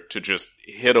supervisor to just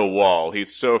hit a wall.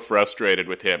 He's so frustrated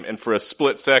with him. And for a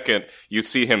split second, you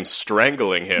see him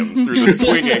strangling him through the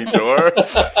swinging door.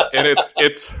 And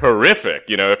it's horrific.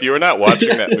 You know, if you were not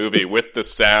watching that movie with the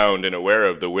sound and aware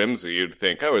of the whimsy, you'd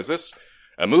think, oh, is this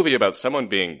a movie about someone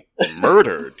being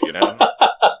murdered, you know?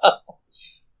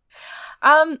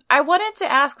 I wanted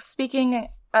to ask,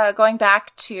 going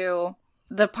back to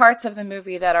the parts of the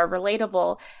movie that are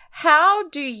relatable, how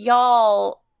do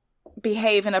y'all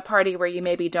behave in a party where you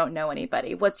maybe don't know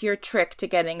anybody? What's your trick to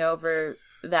getting over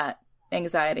that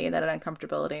anxiety and that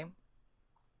uncomfortability?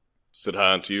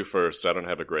 Siddhant, you first. I don't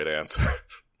have a great answer.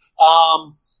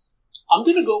 I'm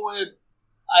going to go with,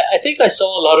 I think I saw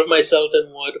a lot of myself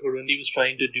in what Hrundi was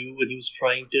trying to do when he was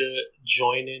trying to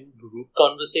join in group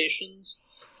conversations.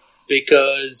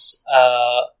 Because,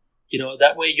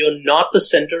 that way you're not the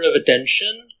center of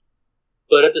attention,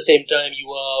 but at the same time you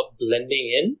are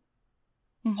blending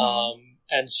in. Mm-hmm.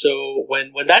 And so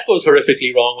when that goes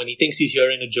horrifically wrong, when he thinks he's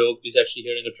hearing a joke, he's actually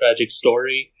hearing a tragic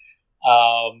story.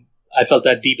 I felt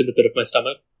that deep in the pit of my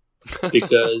stomach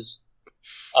because,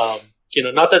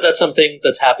 not that that's something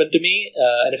that's happened to me.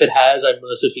 And if it has, I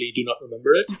mercifully do not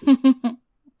remember it.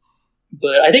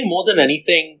 But I think more than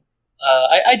anything,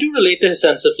 I do relate to his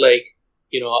sense of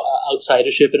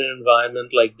outsidership in an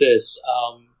environment like this.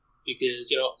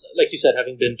 Because, like you said,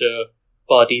 having been to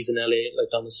parties in LA, like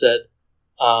Thomas said,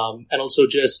 and also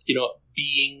just,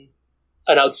 being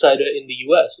an outsider in the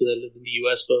US, because I lived in the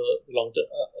US for a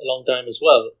long time as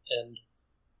well. And,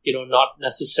 not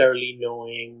necessarily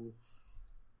knowing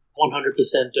 100%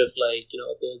 of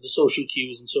the social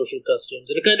cues and social customs.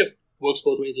 And it kind of works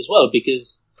both ways as well,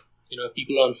 because, if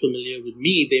people are unfamiliar with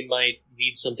me, they might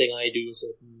read something I do a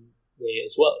certain way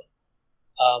as well.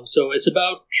 So it's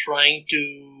about trying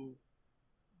to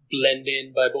blend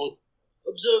in by both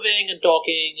observing and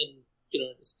talking and,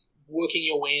 just working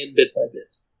your way in bit by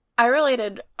bit. I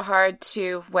related hard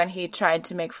to when he tried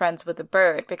to make friends with a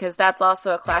bird, because that's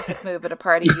also a classic move at a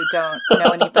party you don't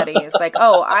know anybody. It's like,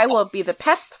 oh, I will be the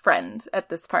pet's friend at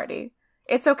this party.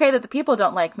 It's okay that the people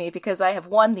don't like me because I have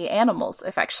won the animals'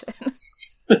 affection.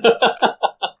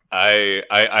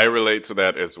 I relate to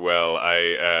that as well.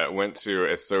 I went to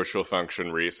a social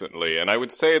function recently, and I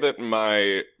would say that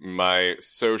my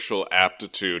social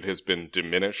aptitude has been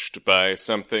diminished by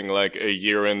something like a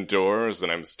year indoors,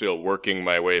 and I'm still working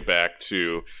my way back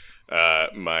to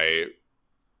my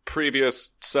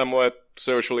previous somewhat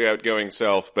socially outgoing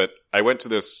self. But I went to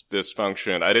this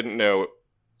function. I didn't know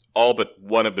all but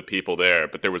one of the people there,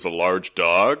 but there was a large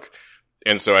dog.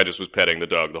 And so I just was petting the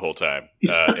dog the whole time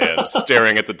and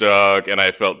staring at the dog, and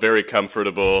I felt very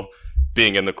comfortable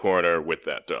being in the corner with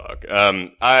that dog.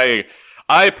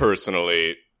 I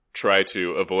personally try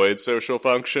to avoid social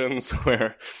functions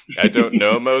where I don't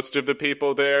know most of the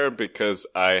people there, because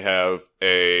I have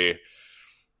a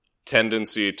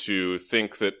tendency to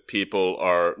think that people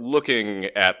are looking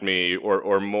at me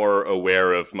or more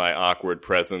aware of my awkward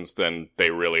presence than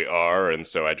they really are. And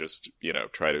so I just,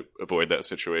 try to avoid that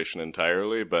situation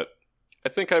entirely. But I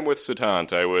think I'm with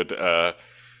Siddhant. I would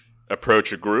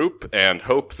approach a group and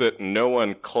hope that no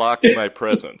one clocked my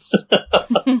presence.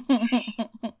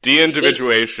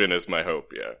 De-individuation is my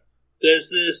hope, yeah. There's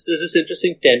this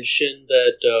interesting tension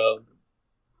that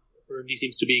Hrundi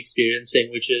seems to be experiencing,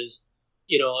 which is,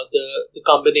 the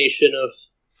combination of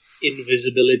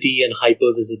invisibility and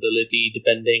hypervisibility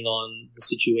depending on the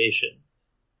situation.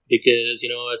 Because,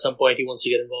 at some point he wants to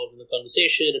get involved in the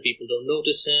conversation and people don't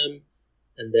notice him.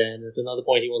 And then at another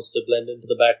point he wants to blend into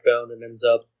the background and ends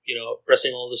up,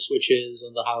 pressing all the switches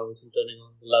on the house and turning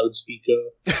on the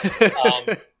loudspeaker.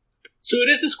 So it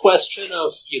is this question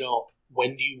of,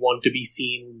 when do you want to be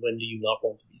seen? When do you not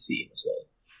want to be seen as well?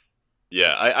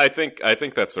 Yeah, I think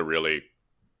that's a really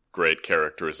great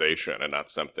characterization and not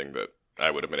something that I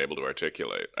would have been able to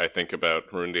articulate. I think about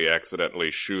Hrundi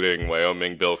accidentally shooting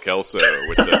Wyoming Bill Kelso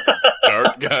with the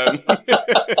dart gun.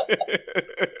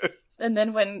 And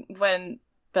then when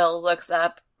Bill looks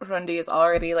up, Hrundi is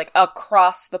already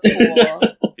across the pool.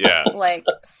 Yeah.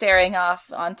 Staring off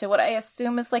onto what I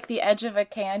assume is the edge of a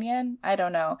canyon. I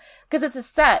don't know. Because it's a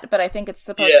set, but I think it's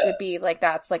supposed to be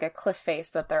that's a cliff face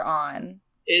that they're on.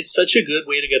 It's such a good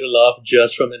way to get a laugh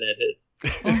just from an edit.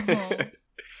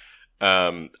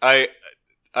 Mm-hmm.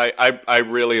 I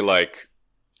really like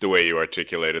the way you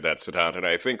articulated that, Siddhant, and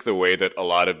I think the way that a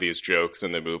lot of these jokes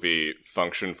in the movie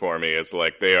function for me is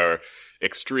like they are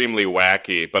extremely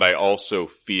wacky, but I also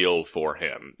feel for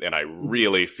him, and I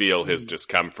really feel his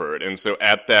discomfort. And so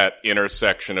at that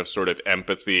intersection of sort of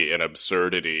empathy and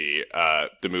absurdity,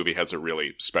 the movie has a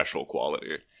really special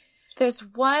quality. There's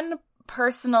one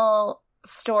personal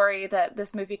story that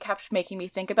this movie kept making me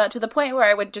think about, to the point where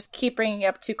I would just keep bringing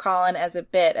up to Colin as a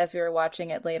bit as we were watching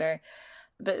it later.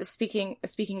 But speaking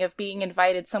of being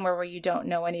invited somewhere where you don't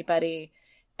know anybody,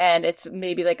 and it's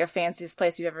maybe like a fanciest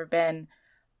place you've ever been,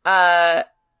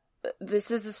 this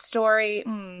is a story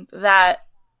that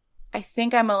I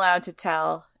think I'm allowed to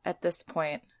tell at this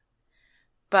point.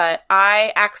 But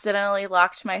I accidentally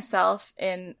locked myself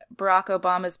in Barack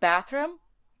Obama's bathroom.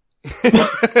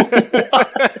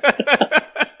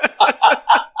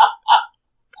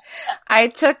 I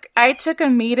took a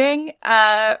meeting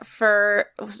for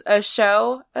a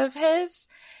show of his,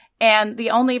 and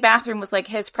the only bathroom was like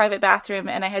his private bathroom,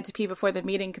 and I had to pee before the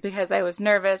meeting because I was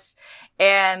nervous,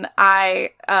 and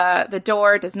the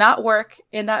door does not work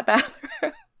in that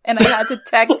bathroom. And I had to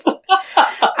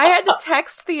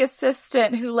text the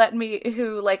assistant who let me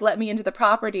into the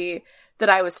property that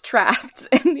I was trapped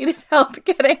and needed help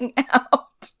getting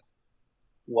out.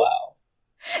 Wow.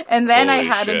 And then Holy I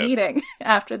had shit. a meeting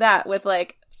after that with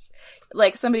like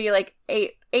somebody like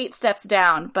eight steps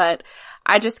down, but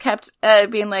I just kept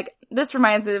being like, this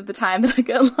reminds me of the time that I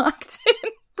got locked in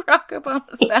Barack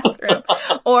Obama's bathroom.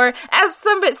 Or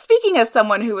speaking as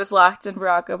someone who was locked in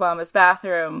Barack Obama's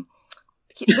bathroom,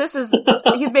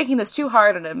 he's making this too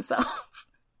hard on himself.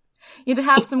 You need to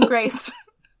have some grace.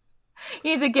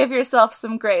 You need to give yourself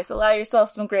some grace. Allow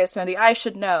yourself some grace, Wendy. I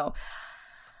should know.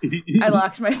 I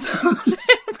locked myself in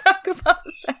Barack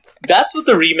Obama's bathroom. That's what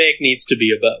the remake needs to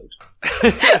be about.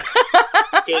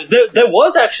 Because there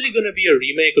was actually going to be a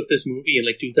remake of this movie in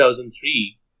like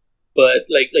 2003, but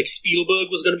like Spielberg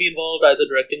was going to be involved, either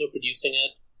directing or producing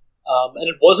it, and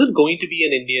it wasn't going to be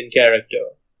an Indian character.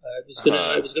 It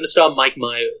was gonna star Mike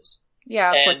Myers.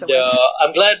 Yeah, of course it was.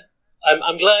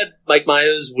 I'm glad Mike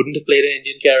Myers wouldn't have played an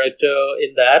Indian character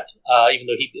in that, even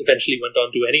though he eventually went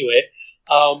on to anyway.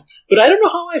 But I don't know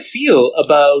how I feel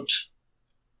about,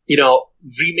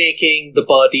 remaking The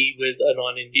Party with a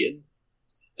non-Indian.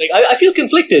 Like, I feel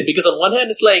conflicted, because on one hand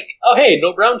it's like, oh hey,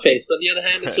 no brown face, but on the other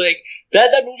hand it's like,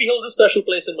 that movie holds a special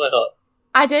place in my heart.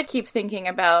 I did keep thinking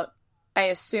about, I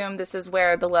assume this is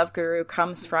where The Love Guru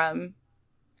comes from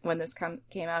when this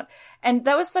came out. And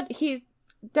that was he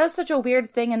does such a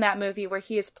weird thing in that movie where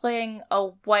he is playing a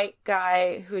white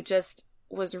guy who just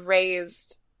was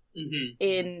raised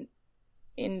in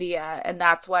India, and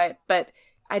that's why. But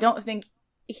I don't think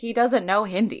he doesn't know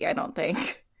Hindi. I don't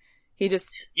think he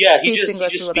just he just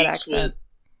English with that speaks accent.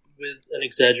 with an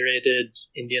exaggerated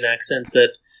Indian accent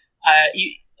that I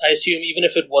assume, even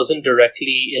if it wasn't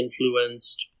directly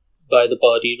influenced by The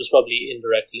Party, it was probably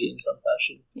indirectly in some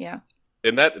fashion. Yeah.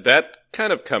 And that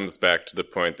kind of comes back to the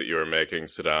point that you were making,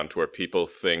 Siddhant, where people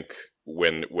think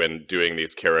when doing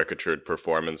these caricatured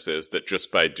performances that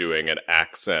just by doing an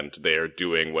accent they are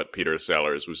doing what Peter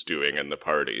Sellers was doing in The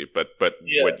Party. But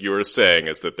Yeah. what you were saying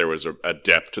is that there was a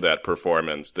depth to that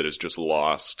performance that is just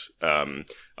lost on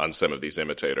some of these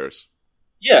imitators.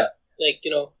 Yeah, like,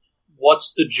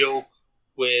 what's the joke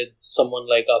with someone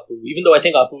like Apu? Even though I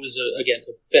think Apu is, again,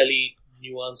 a fairly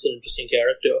nuanced and interesting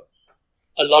character,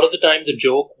 a lot of the time the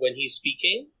joke when he's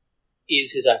speaking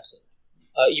is his accent.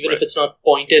 Even if it's not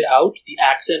pointed out, the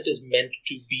accent is meant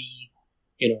to be,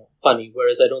 funny,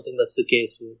 whereas I don't think that's the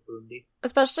case with Burundi.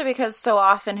 Especially because so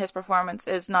often his performance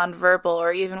is nonverbal,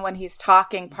 or even when he's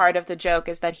talking, part of the joke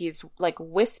is that he's like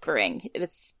whispering.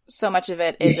 It's so much of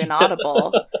it is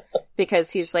inaudible because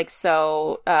he's like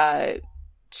so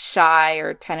shy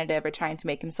or tentative or trying to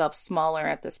make himself smaller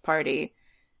at this party.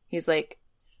 He's like,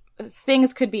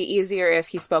 things could be easier if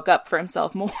he spoke up for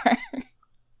himself more.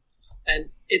 And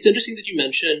it's interesting that you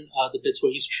mention the bits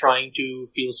where he's trying to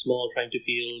feel small, trying to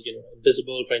feel,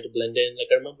 invisible, trying to blend in. Like,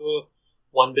 I remember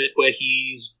one bit where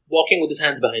he's walking with his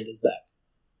hands behind his back.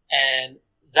 And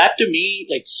that, to me,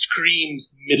 like,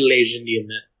 screams middle-aged Indian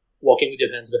man, walking with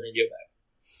your hands behind your back.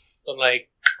 I'm like,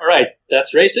 all right,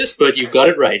 that's racist, but you got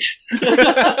it right.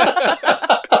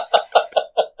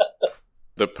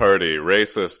 The Party,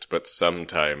 racist, but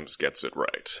sometimes gets it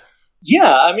right.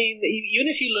 Yeah, I mean, even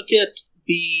if you look at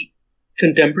the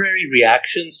contemporary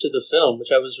reactions to the film,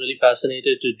 which I was really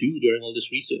fascinated to do during all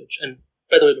this research. And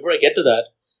by the way, before I get to that,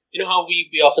 you know how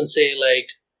we often say, like,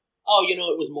 oh, it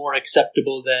was more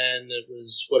acceptable then, it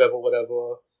was whatever.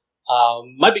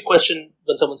 My big question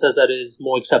when someone says that is,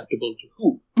 more acceptable to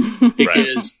who?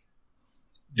 Because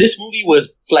this movie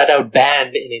was flat out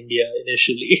banned in India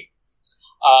initially.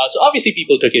 So obviously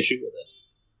people took issue with it.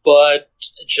 But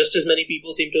just as many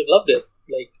people seem to have loved it.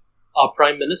 Like, our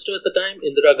Prime Minister at the time,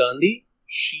 Indira Gandhi,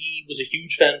 she was a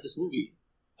huge fan of this movie.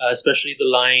 Especially the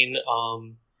line,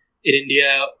 in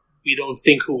India, we don't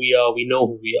think who we are, we know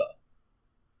who we are.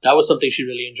 That was something she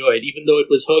really enjoyed, even though it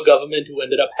was her government who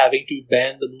ended up having to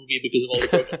ban the movie because of all the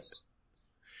protests.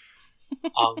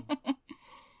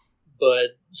 But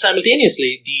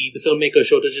simultaneously, the filmmaker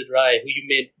Shotajit Rai, who you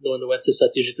may know in the West as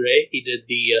Satyajit Ray, he did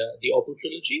the Opal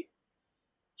trilogy.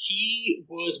 He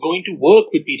was going to work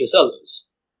with Peter Sellers,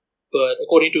 but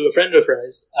according to a friend of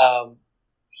Rai's,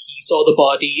 he saw the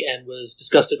party and was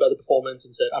disgusted by the performance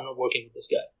and said, "I'm not working with this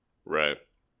guy." Right.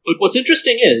 But what's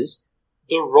interesting is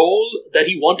the role that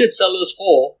he wanted Sellers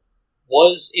for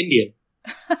was Indian.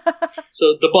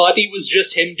 So the party was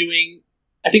just him doing.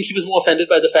 I think he was more offended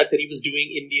by the fact that he was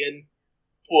doing Indian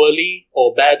poorly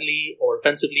or badly or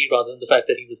offensively rather than the fact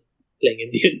that he was playing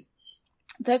Indian.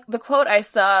 The quote I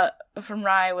saw from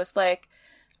Rai was like,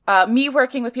 me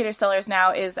working with Peter Sellers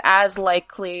now is as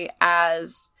likely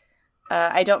as,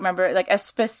 I don't remember, like a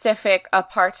specific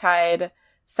apartheid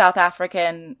South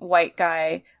African white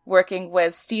guy working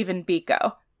with Stephen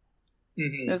Biko.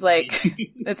 Mm-hmm. It was like,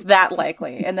 it's that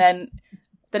likely. And then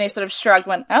he sort of shrugged,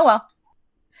 went, "Oh, well."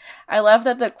 I love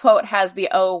that the quote has the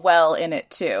 "oh, well" in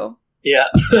it, too. Yeah.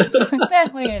 What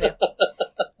are you going to do?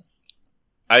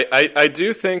 I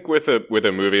do think with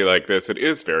a movie like this, it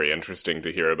is very interesting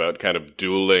to hear about kind of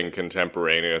dueling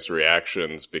contemporaneous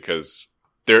reactions, because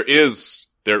there is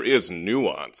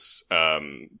nuance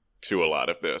to a lot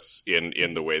of this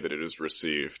in the way that it is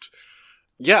received.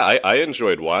 Yeah, I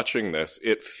enjoyed watching this.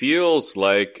 It feels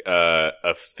like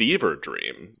a fever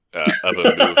dream of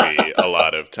a movie a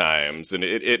lot of times, and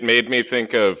it made me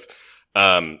think of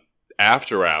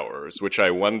After Hours, which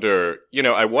I wonder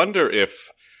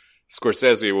if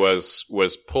Scorsese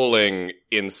was pulling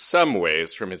in some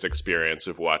ways from his experience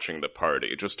of watching The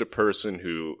Party, just a person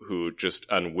who just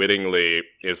unwittingly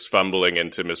is fumbling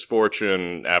into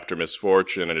misfortune after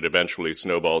misfortune, and it eventually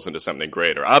snowballs into something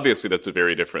greater. Obviously, that's a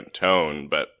very different tone,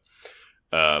 but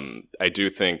I do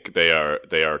think they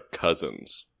are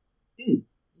cousins.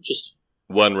 Interesting.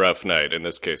 One rough night, in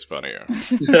this case, funnier.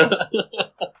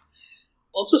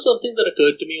 Also, something that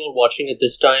occurred to me while watching it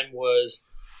this time was,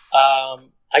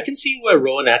 I can see where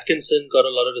Rowan Atkinson got a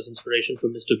lot of his inspiration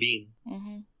from Mr. Bean.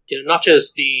 Mm-hmm. You know, not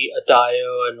just the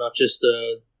attire and not just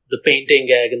the painting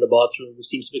gag in the bathroom, which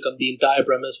seems to become the entire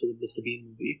premise for the Mr. Bean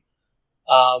movie.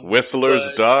 Whistler's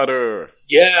daughter.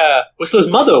 Yeah, Whistler's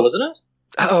mother, wasn't it?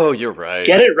 Oh, you're right.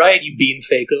 Get it right, you bean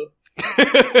faker.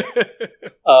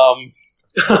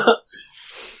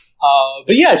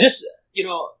 But yeah, just, you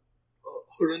know,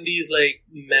 Hurundi's like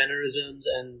mannerisms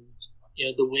and, you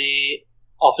know, the way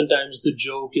oftentimes the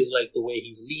joke is like the way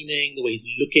he's leaning, the way he's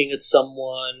looking at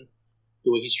someone,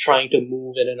 the way he's trying to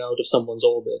move in and out of someone's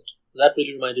orbit. That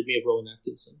really reminded me of Rowan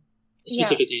Atkinson,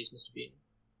 specifically as Mr. Bean.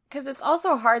 Because it's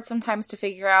also hard sometimes to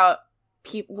figure out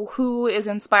people who is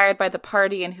inspired by The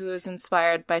Party and who is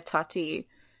inspired by Tati,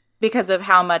 because of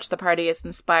how much The Party is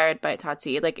inspired by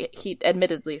Tati. Like, he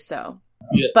admittedly so.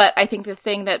 Yeah. But I think the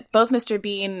thing that both Mr.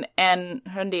 Bean and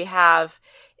Hurundi have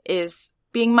is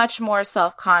being much more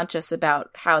self-conscious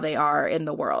about how they are in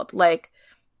the world. Like,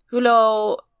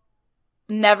 Hulo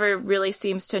never really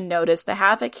seems to notice the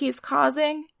havoc he's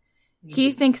causing. Mm-hmm.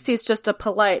 He thinks he's just a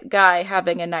polite guy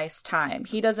having a nice time.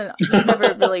 He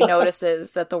never really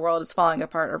notices that the world is falling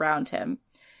apart around him.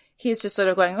 He's just sort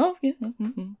of going, "Oh, yeah,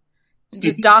 mm-hmm."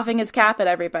 Just doffing his cap at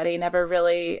everybody, never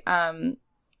really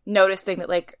noticing that,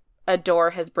 like, a door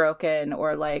has broken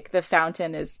or, like, the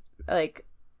fountain is, like,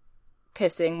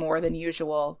 pissing more than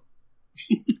usual.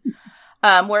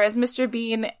 Whereas Mr.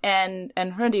 Bean and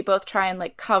Hurundi both try and,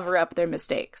 like, cover up their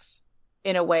mistakes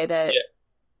in a way that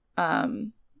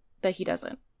that he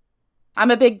doesn't.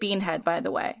 I'm a big Bean head, by the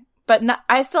way, but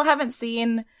I still haven't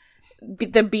seen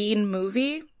the Bean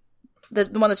movie, the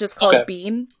one that's just called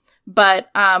Bean. But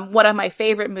one of my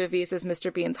favorite movies is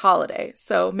Mr. Bean's Holiday,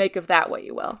 so make of that what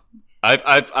you will.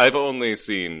 I've only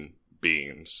seen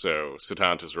Bean, so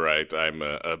Siddhanta's right. I'm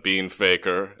a Bean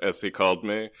faker, as he called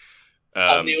me.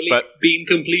 I'm the only Bean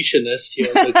completionist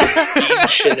here, the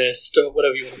Beantionist, or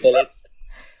whatever you want to call it.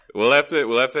 We'll have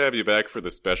to have you back for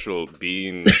the special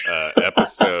Bean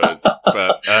episode.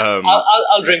 But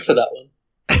I'll drink for that one.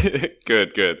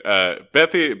 Good.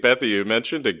 Bethy, you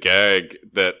mentioned a gag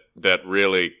that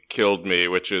really killed me,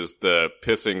 which is the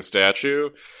pissing statue.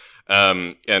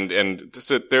 And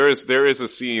so there is a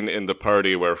scene in the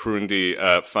party where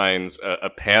Hrundi finds a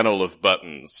panel of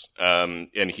buttons,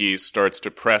 and he starts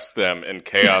to press them, and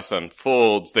chaos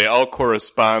unfolds. They all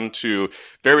correspond to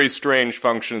very strange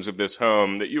functions of this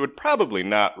home that you would probably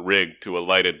not rig to a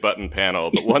lighted button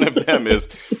panel, but one of them is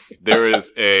there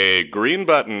is a green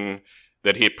button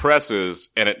that he presses,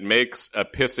 and it makes a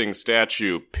pissing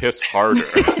statue piss harder.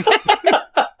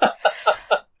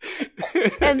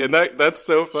 And that's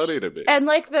so funny to me. And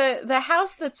like the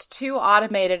house that's too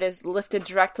automated is lifted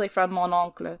directly from Mon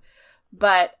Oncle,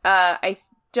 but I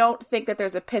don't think that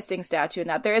there's a pissing statue in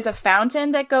that. There is a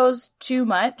fountain that goes too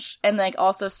much and like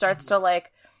also starts to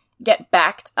like get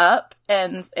backed up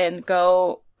and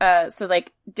go so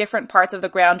like different parts of the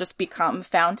ground just become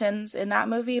fountains in that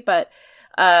movie, but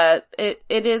it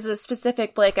is a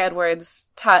specific Blake Edwards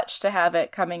touch to have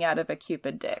it coming out of a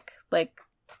Cupid dick. Like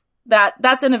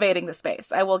that's innovating the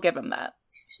space. I will give him that.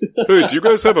 Hey, do you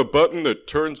guys have a button that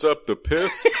turns up the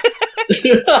piss?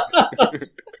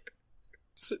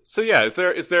 So yeah, is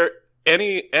there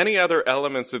any other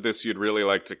elements of this you'd really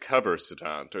like to cover,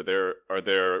 Siddhant?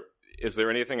 Is there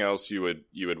anything else you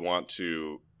would want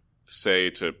to say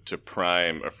to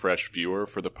prime a fresh viewer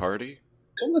for the party?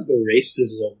 Come with the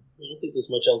racism. I don't think there's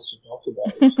much else to talk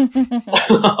about.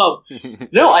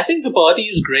 No, I think the party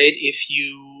is great if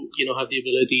you have the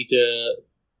ability to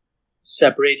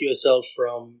separate yourself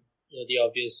from the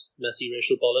obvious messy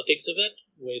racial politics of it,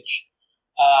 which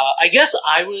I guess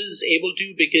I was able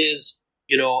to because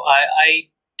I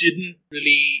didn't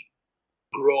really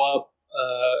grow up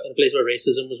in a place where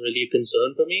racism was really a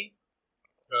concern for me.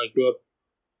 I grew up,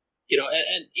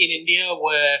 and in India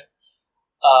where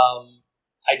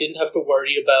I didn't have to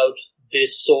worry about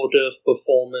this sort of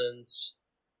performance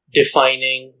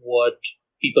defining what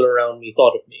people around me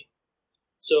thought of me.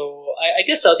 So I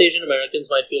guess South Asian Americans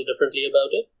might feel differently about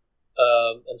it,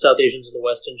 and South Asians in the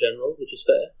West in general, which is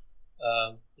fair.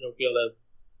 We all have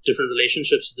different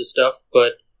relationships to this stuff,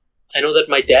 but I know that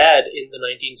my dad in the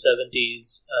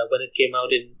 1970s, when it came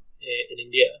out in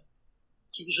India,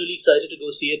 he was really excited to go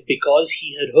see it because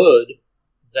he had heard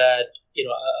that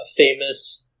a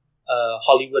famous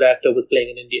Hollywood actor was playing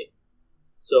in India.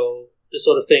 So this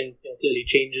sort of thing clearly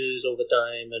changes over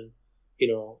time, and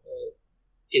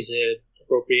is it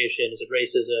appropriation? Is it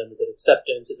racism? Is it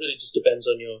acceptance? It really just depends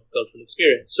on your cultural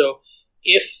experience. So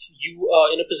if you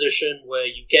are in a position where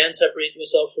you can separate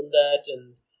yourself from that,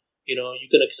 and you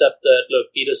can accept that,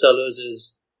 look, Peter Sellers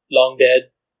is long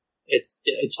dead. It's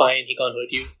fine. He can't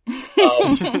hurt you.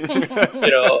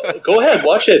 Go ahead,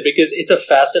 watch it because it's a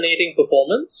fascinating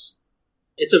performance.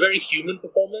 It's a very human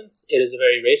performance. It is a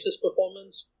very racist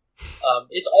performance.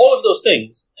 It's all of those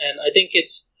things, and I think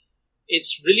it's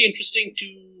really interesting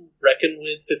to reckon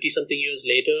with 50-something years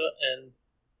later. And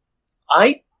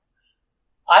I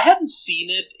hadn't seen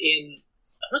it in,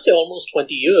 I want to say, almost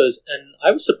 20 years, and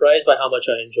I was surprised by how much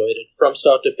I enjoyed it from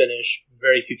start to finish.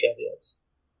 Very few caveats.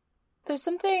 There's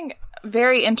something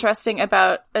very interesting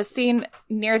about a scene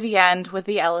near the end with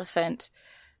the elephant.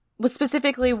 Was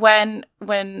specifically when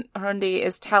Hrundi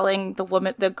is telling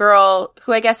the girl,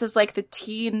 who I guess is like the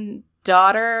teen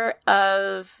daughter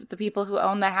of the people who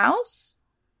own the house,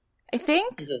 I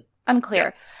think? Mm-hmm.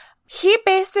 Unclear. Yeah. He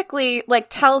basically like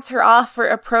tells her off for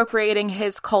appropriating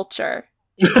his culture.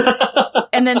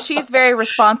 And then she's very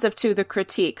responsive to the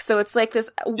critique. So it's like this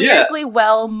weirdly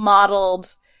well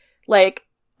modeled like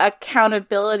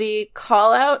accountability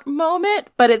call out moment,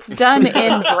 but it's done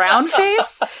in brown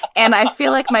face, and I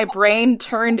feel like my brain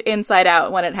turned inside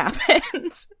out when it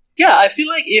happened. Yeah, I feel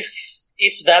like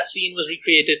if that scene was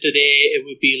recreated today, it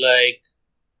would be like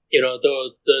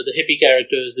the hippie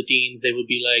characters, the teens, they would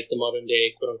be like the modern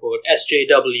day quote unquote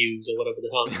SJWs or whatever the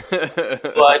hell.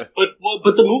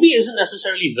 but the movie isn't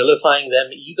necessarily vilifying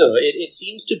them either. It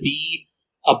seems to be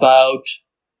about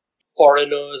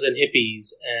foreigners and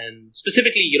hippies, and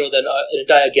specifically, then an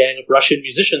entire gang of Russian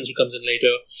musicians who comes in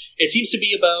later. It seems to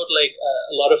be about like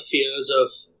a lot of fears of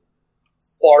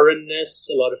foreignness,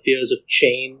 a lot of fears of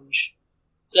change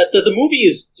that the movie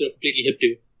is completely hip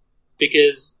to,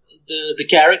 because the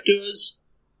characters,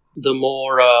 the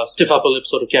more stiff upper lip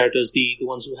sort of characters, the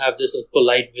ones who have this like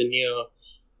polite veneer,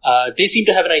 they seem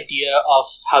to have an idea of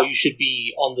how you should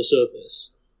be on the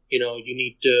surface. You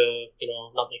need to,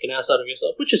 not make an ass out of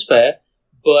yourself, which is fair,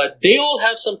 but they all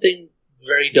have something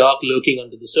very dark lurking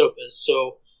under the surface.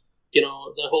 So,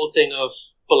 the whole thing of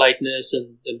politeness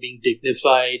and them being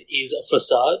dignified is a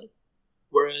facade,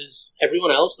 whereas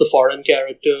everyone else, the foreign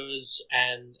characters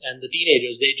and the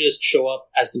teenagers, they just show up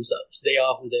as themselves. They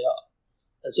are who they are.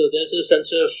 And so there's a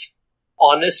sense of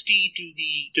honesty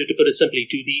to put it simply,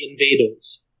 to the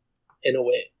invaders, in a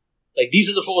way. like, these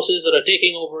are the forces that are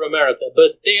taking over America,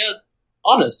 but they are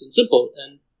honest and simple,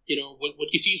 and,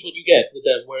 what you see is what you get with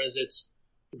them, whereas it's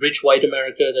rich white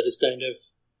America that is kind of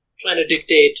trying to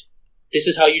dictate this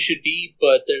is how you should be,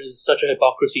 but there's such a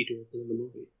hypocrisy to it in the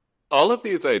movie. All of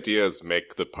these ideas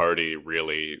make the party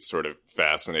really sort of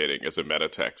fascinating as a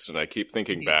metatext, and I keep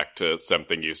thinking back to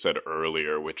something you said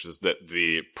earlier, which is that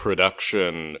the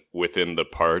production within the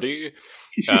party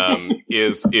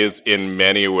is in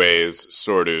many ways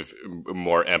sort of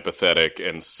more empathetic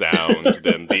and sound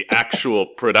than the actual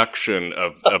production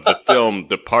of the film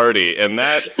The Party, and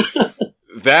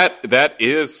that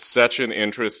is such an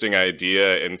interesting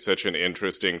idea and such an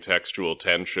interesting textual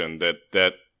tension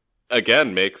that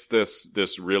again makes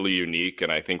this really unique,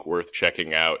 and I think worth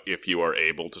checking out if you are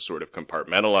able to sort of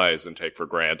compartmentalize and take for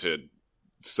granted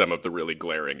some of the really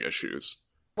glaring issues.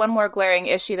 One more glaring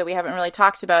issue that we haven't really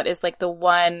talked about is like the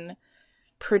one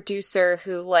producer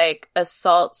who like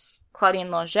assaults Claudine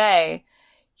Longet.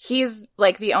 He's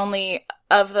like the only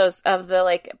of the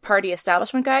like party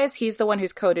establishment guys. He's the one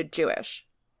who's coded Jewish.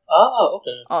 Oh,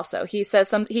 okay. Also, he says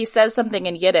something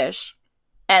in Yiddish,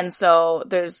 and so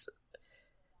there's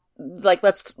like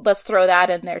let's throw that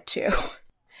in there too.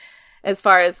 As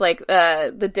far as like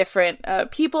the different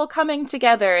people coming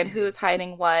together and who's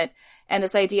hiding what, and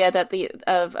this idea that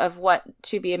of what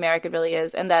To Be American really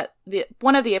is, and that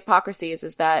one of the hypocrisies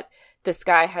is that this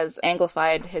guy has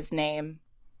anglified his name,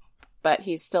 but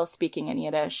he's still speaking in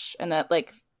Yiddish, and that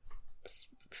like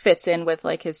fits in with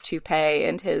like his toupee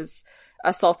and his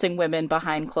assaulting women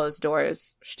behind closed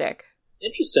doors shtick.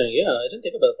 Interesting, yeah, I didn't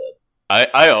think about that.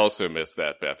 I also missed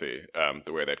that, Bethy,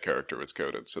 the way that character was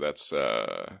coded, so that's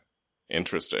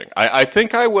interesting. I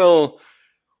think I will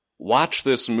watch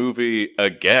this movie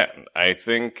again. I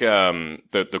think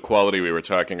the quality we were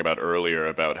talking about earlier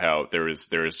about how there is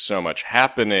so much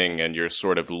happening, and you're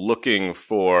sort of looking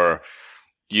for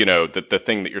the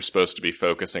thing that you're supposed to be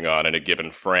focusing on in a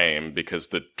given frame, because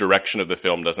the direction of the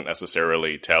film doesn't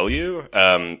necessarily tell you.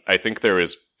 I think there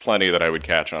is plenty that I would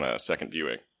catch on a second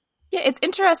viewing. Yeah, it's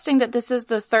interesting that this is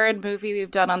the third movie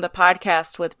we've done on the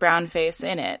podcast with brownface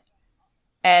in it.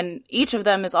 And each of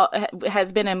them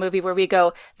has been a movie where we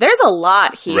go, there's a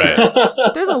lot here.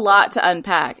 Right. There's a lot to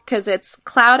unpack, because it's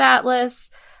Cloud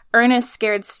Atlas, Ernest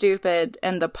Scared Stupid,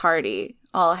 and The Party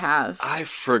all have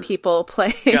people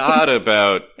playing.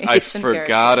 I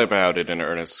forgot about it in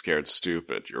Ernest Scared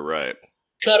Stupid. You're right.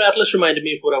 Cloud Atlas reminded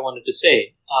me of what I wanted to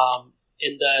say,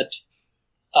 in that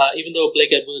even though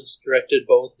Blake Edwards directed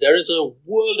both, there is a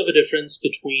world of a difference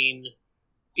between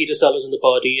Peter Sellers and The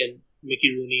Party and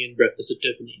Mickey Rooney in Breakfast at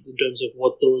Tiffany's in terms of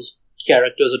what those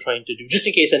characters are trying to do. Just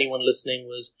in case anyone listening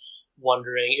was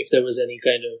wondering if there was any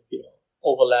kind of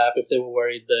overlap, if they were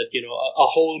worried that a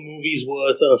whole movie's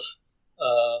worth of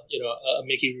a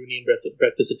Mickey Rooney in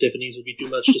Breakfast at Tiffany's would be too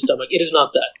much to stomach. It is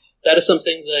not that. That is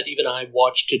something that even I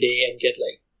watch today and get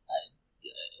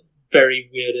very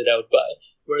weirded out by.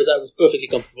 Whereas I was perfectly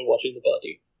comfortable watching The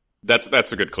Party.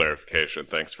 That's a good clarification.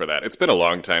 Thanks for that. It's been a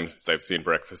long time since I've seen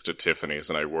Breakfast at Tiffany's,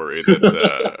 and I worry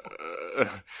that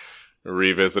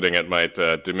revisiting it might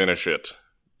diminish it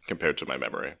compared to my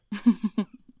memory.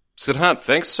 Siddhant,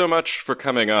 thanks so much for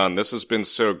coming on. This has been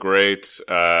so great.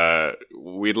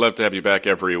 We'd love to have you back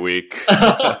every week.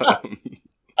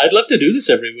 I'd love to do this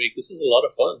every week. This is a lot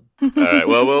of fun. All right.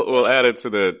 Well, we'll add it to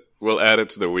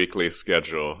the weekly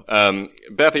schedule.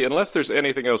 Bethy, unless there's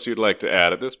anything else you'd like to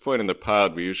add, at this point in the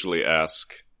pod, we usually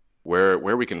ask where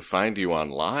we can find you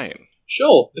online.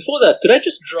 Sure. Before that, could I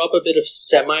just drop a bit of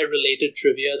semi-related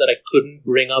trivia that I couldn't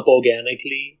bring up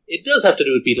organically? It does have to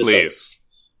do with Peter Sellers.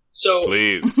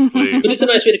 Please. But it's a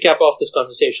nice way to cap off this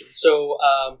conversation. So,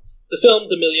 the film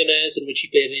The Millionaires, in which he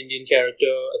played an Indian character,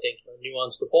 I think a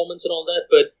nuanced performance and all that,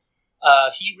 but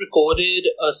he recorded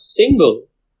a single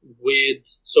with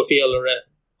Sophia Loren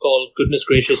called Goodness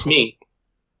Gracious Me,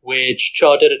 which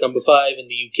charted at number 5 in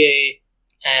the UK,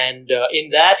 and in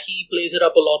that he plays it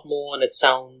up a lot more, and it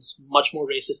sounds much more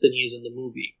racist than he is in the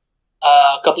movie.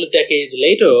 A couple of decades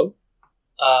later,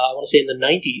 I want to say in the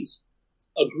 90s,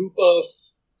 a group of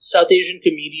South Asian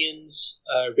comedians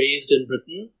raised in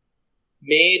Britain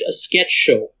made a sketch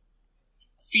show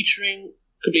featuring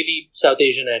completely South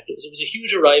Asian actors. It was a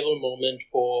huge arrival moment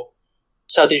for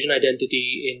South Asian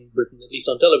identity in Britain, at least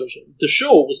on television. The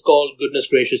show was called Goodness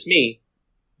Gracious Me,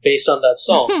 based on that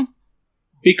song.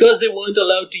 Because they weren't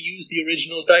allowed to use the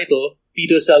original title,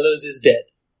 Peter Sellers is Dead.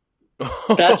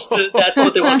 That's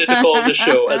what they wanted to call the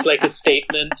show, as like a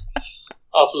statement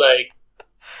of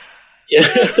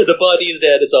the party is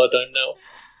dead, it's our time now.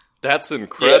 That's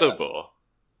incredible. Yeah.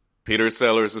 Peter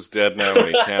Sellers is dead now and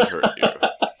he can't hurt you.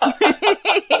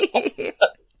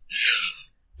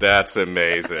 That's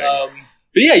amazing.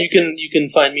 But yeah, you can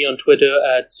find me on Twitter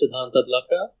at Siddhant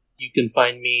Adlakar. You can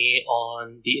find me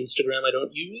on the Instagram I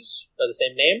don't use by the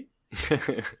same name.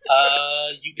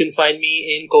 You can find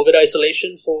me in COVID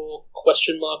isolation for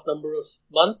number of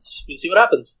months. We'll see what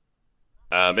happens.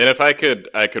 And if I could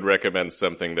recommend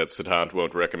something that Siddhant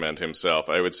won't recommend himself,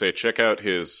 I would say check out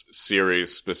his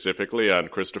series specifically on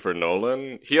Christopher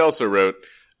Nolan. He also wrote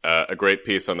a great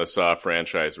piece on the Saw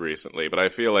franchise recently, but I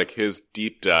feel like his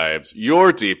deep dives,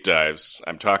 your deep dives,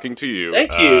 I'm talking to you,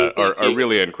 Thank you. Are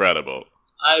really incredible.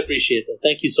 I appreciate that.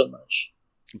 Thank you so much.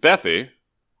 Bethy?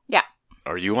 Yeah.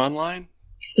 Are you online?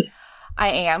 I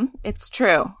am. It's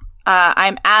true.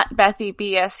 I'm at Bethy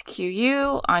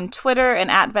BSQU on Twitter and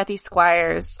at Bethy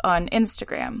Squires on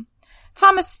Instagram.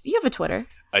 Thomas, you have a Twitter.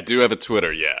 I do have a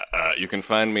Twitter, yeah. You can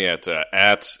find me at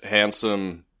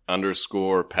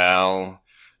handsome_pal,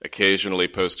 occasionally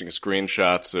posting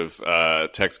screenshots of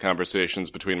text conversations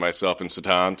between myself and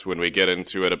Siddhant when we get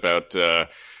into it about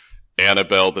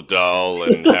Annabelle the doll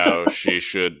and how she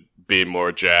should be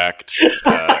more jacked,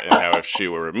 and how if she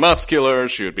were muscular,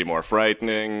 she would be more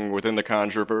frightening within the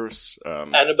Conjureverse.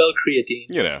 Annabelle Creatine.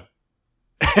 You know.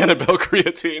 Annabelle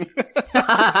Creatine.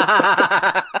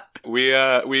 We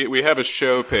have a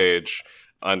show page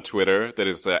on Twitter that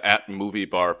is at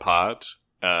MovieBarPod.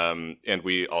 And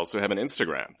we also have an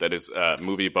Instagram that is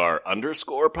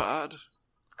moviebar_pod.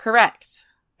 Correct.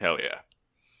 Hell yeah.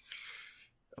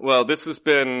 Well, this has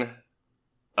been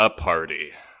a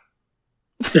party.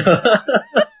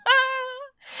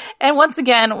 And once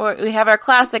again, we have our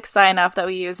classic sign-off that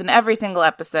we use in every single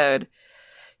episode.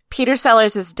 Peter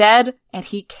Sellers is dead, and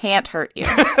he can't hurt you.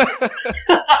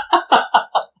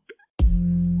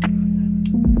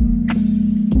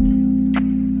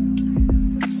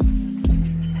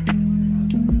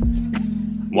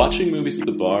 Watching Movies at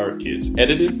the Bar is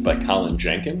edited by Colin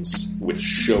Jenkins, with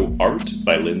show art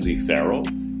by Lindsay Farrell,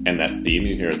 and that theme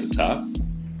you hear at the top,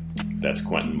 that's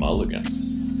Quentin Mulligan.